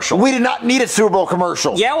Bowl commercial. We did not need a Super Bowl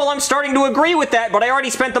commercial. Yeah, well, I'm starting to agree with that, but I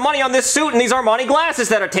already spent the money on this suit and these Armani glasses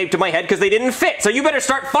that are taped to my head because they didn't fit, so you better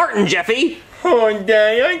start farting, Jeffy. Oh,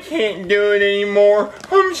 Daddy, I can't do it anymore.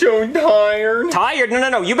 I'm so tired. Tired?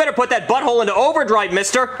 No. You better put that butthole into overdrive,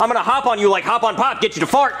 mister. I'm gonna hop on you like hop on pop, get you to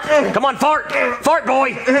fart. Come on, fart. Fart, boy.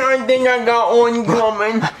 I think I got one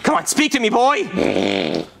coming. Come on, speak to me, boy.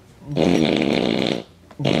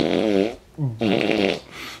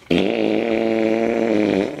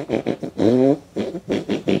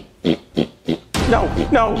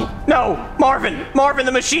 No. Marvin,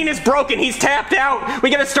 the machine is broken. He's tapped out. We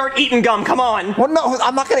gotta start eating gum. Come on. Well, no,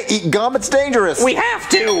 I'm not gonna eat gum. It's dangerous. We have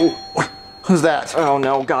to. Who's that? Oh,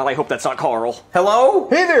 no, God, I hope that's not Carl. Hello?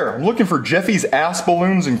 Hey there, I'm looking for Jeffy's Ass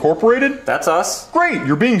Balloons Incorporated. That's us. Great,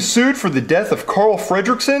 you're being sued for the death of Carl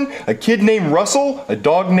Fredrickson, a kid named Russell, a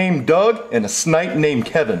dog named Doug, and a snipe named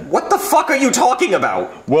Kevin. What the fuck are you talking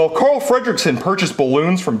about? Well, Carl Fredrickson purchased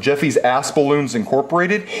balloons from Jeffy's Ass Balloons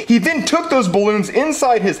Incorporated. He then took those balloons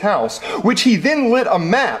inside his house, which he then lit a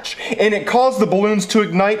match, and it caused the balloons to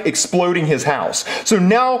ignite, exploding his house. So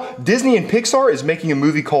now, Disney and Pixar is making a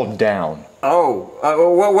movie called Down. Oh,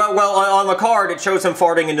 well, on the card it shows him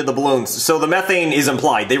farting into the balloons, so the methane is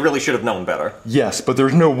implied. They really should have known better. Yes, but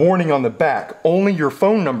there's no warning on the back, only your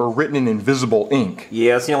phone number written in invisible ink.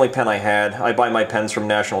 Yeah, it's the only pen I had. I buy my pens from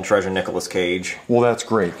National Treasure Nicolas Cage. Well, that's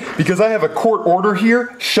great, because I have a court order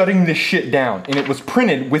here shutting this shit down, and it was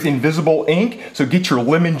printed with invisible ink, so get your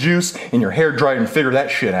lemon juice and your hair dried and figure that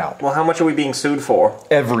shit out. Well, how much are we being sued for?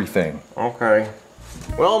 Everything. Okay.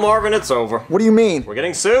 Well, Marvin, it's over. What do you mean? We're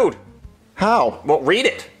getting sued. How? Well, read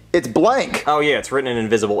it. It's blank. Oh yeah, it's written in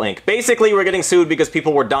invisible ink. Basically, we're getting sued because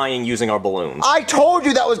people were dying using our balloons. I told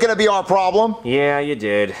you that was gonna be our problem. Yeah, you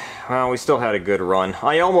did. Well, we still had a good run.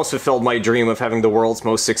 I almost fulfilled my dream of having the world's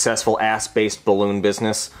most successful ass-based balloon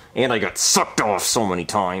business. And I got sucked off so many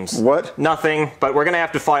times. What? Nothing, but we're gonna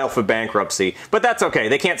have to file for bankruptcy. But that's okay,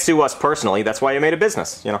 they can't sue us personally. That's why I made a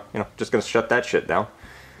business. You know, just gonna shut that shit down.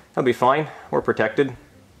 That'll be fine. We're protected.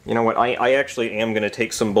 You know what, I actually am going to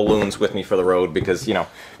take some balloons with me for the road because, you know,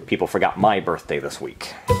 people forgot my birthday this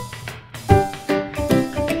week.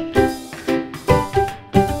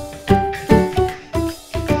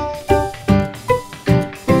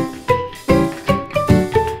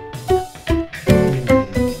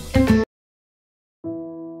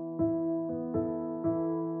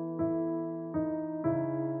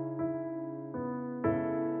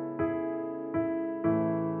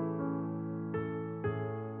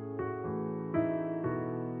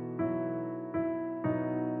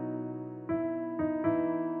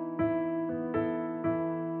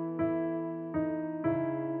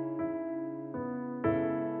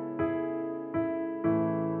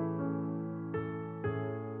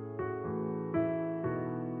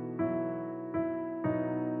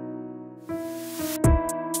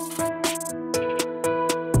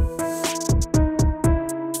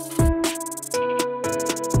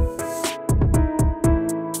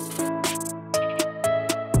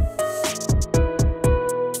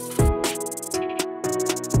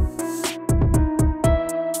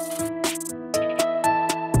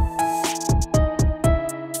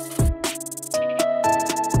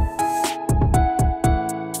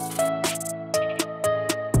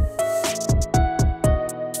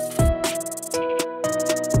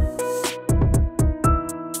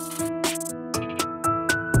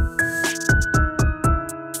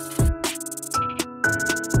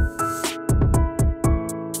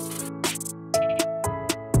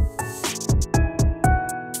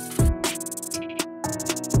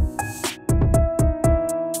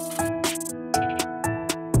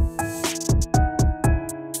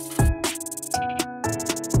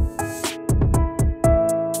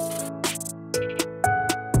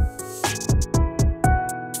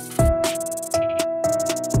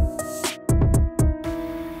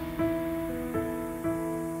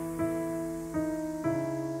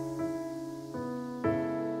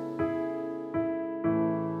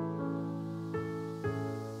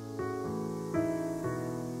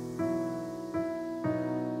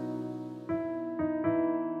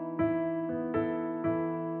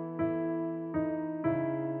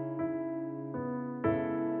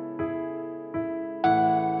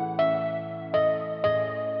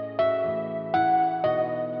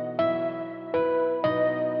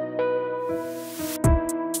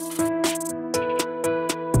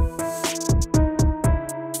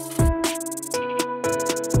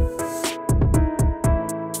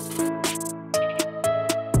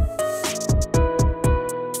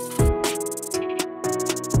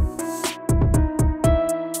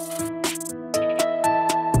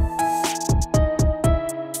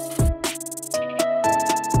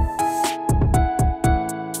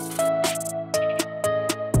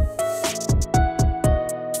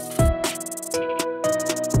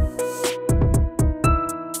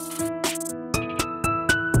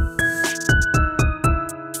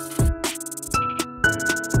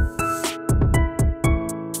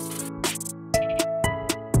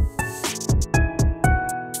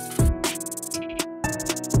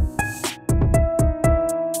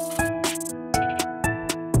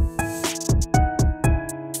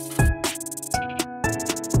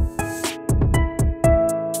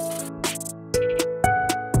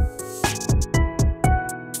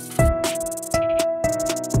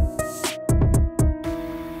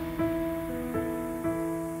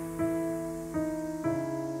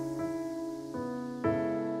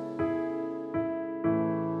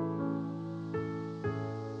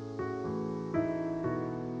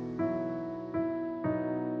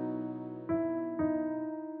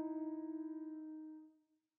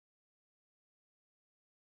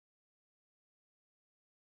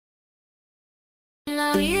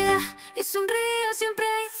 Es un río siempre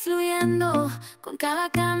fluyendo, con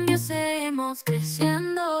cada cambio seguimos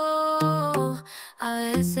creciendo. A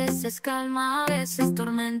veces es calma, a veces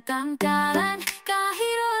tormenta, en cada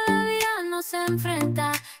giro la vida nos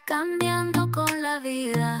enfrenta, cambiando con la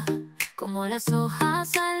vida, como las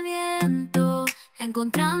hojas al viento,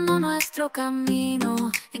 encontrando nuestro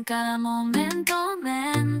camino en cada momento,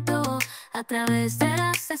 a través de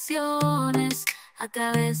las sesiones, a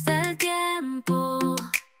través del tiempo,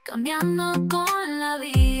 cambiando con la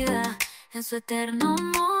vida en su eterno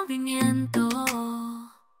movimiento.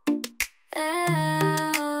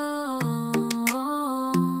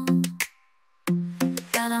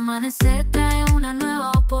 Cada amanecer trae una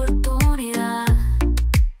nueva oportunidad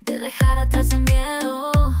de dejar atrás el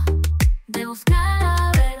miedo, de buscar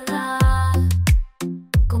la verdad.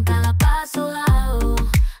 Con cada paso dado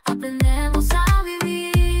aprendemos a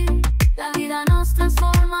vivir. La vida nos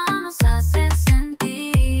transforma, nos hace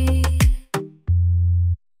sentir.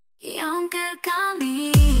 Y aunque el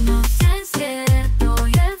camino sea incierto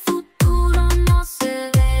y el futuro no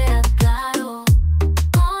se vea claro,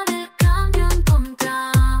 con el cambio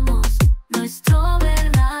encontramos nuestro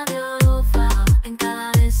verdadero faro. En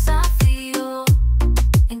cada desafío,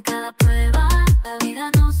 en cada prueba, la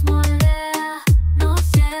vida nos moldea,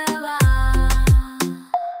 nos lleva.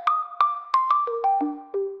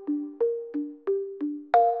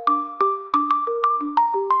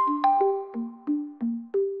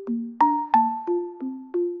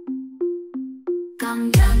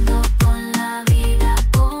 Cambiando con la vida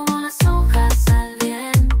como las hojas al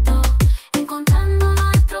viento, encontrando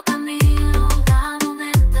nuestro camino, cada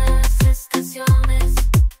momento de las estaciones,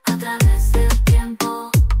 a través del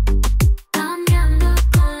tiempo, cambiando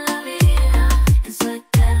con la vida en su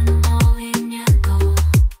eterno movimiento.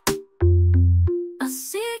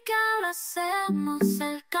 Así que ahora hacemos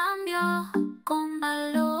el cambio con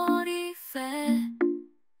valor y fe.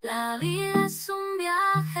 La vida es un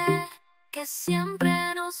viaje que siempre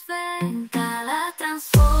nos ve, en cada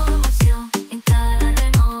transformación, en cada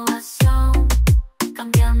renovación,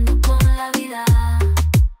 cambiando con la vida,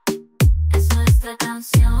 es nuestra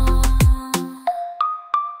canción.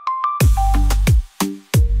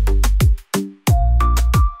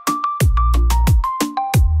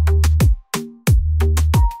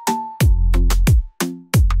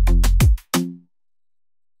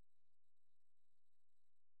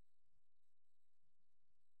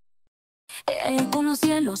 Con los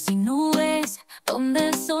cielos sin nubes, donde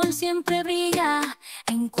el sol siempre brilla,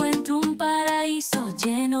 encuentro un paraíso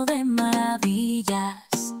lleno de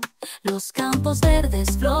maravillas. Los campos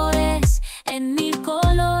verdes, flores, en mil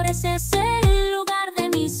colores, es el lugar de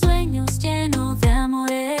mis sueños lleno de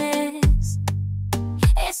amores.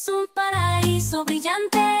 Es un paraíso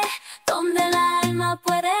brillante, donde el alma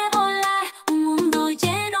puede volar, un mundo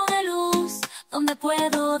lleno de luz, donde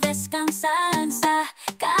puedo descansar.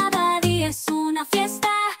 Cada día es una fiesta,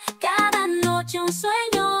 cada noche un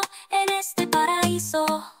sueño, en este paraíso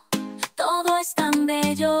todo es tan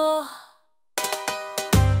bello.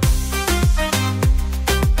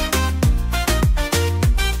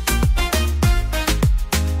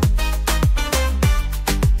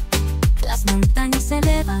 Las montañas se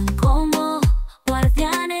elevan como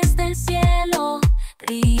guardianes del cielo,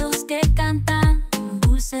 ríos que cantan un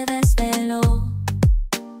dulce desvelo.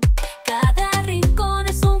 Cada rincón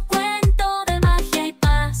es un cuento de magia y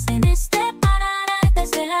paz, en este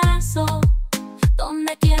paradise de lazo,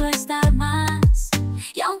 donde quiero estar más.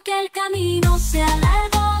 Y aunque el camino sea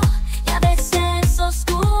largo y a veces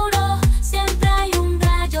oscuro, siempre hay un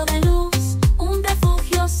rayo de luz, un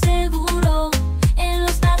refugio seguro. En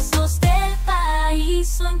los brazos del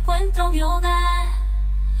paraíso encuentro mi hogar,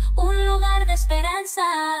 un lugar de esperanza,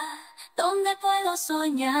 donde puedo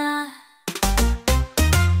soñar.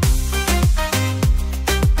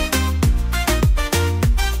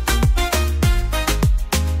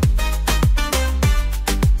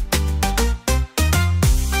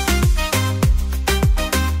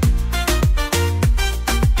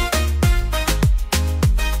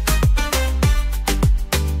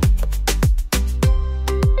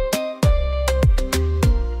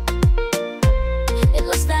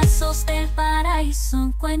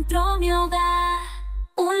 Encuentro mi hogar,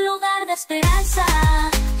 un lugar de esperanza,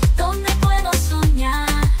 donde puedo soñar.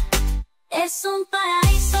 Es un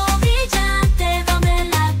paraíso brillante, donde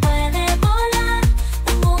la puede volar,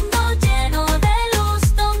 un mundo lleno de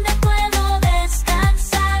luz, donde puedo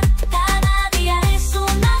descansar. Cada día es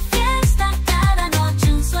una fiesta, cada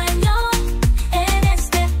noche un sueño, en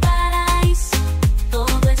este paraíso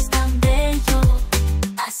todo es tan bello.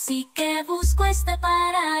 Así que busco este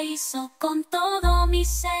paraíso con todo mi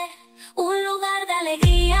ser, un lugar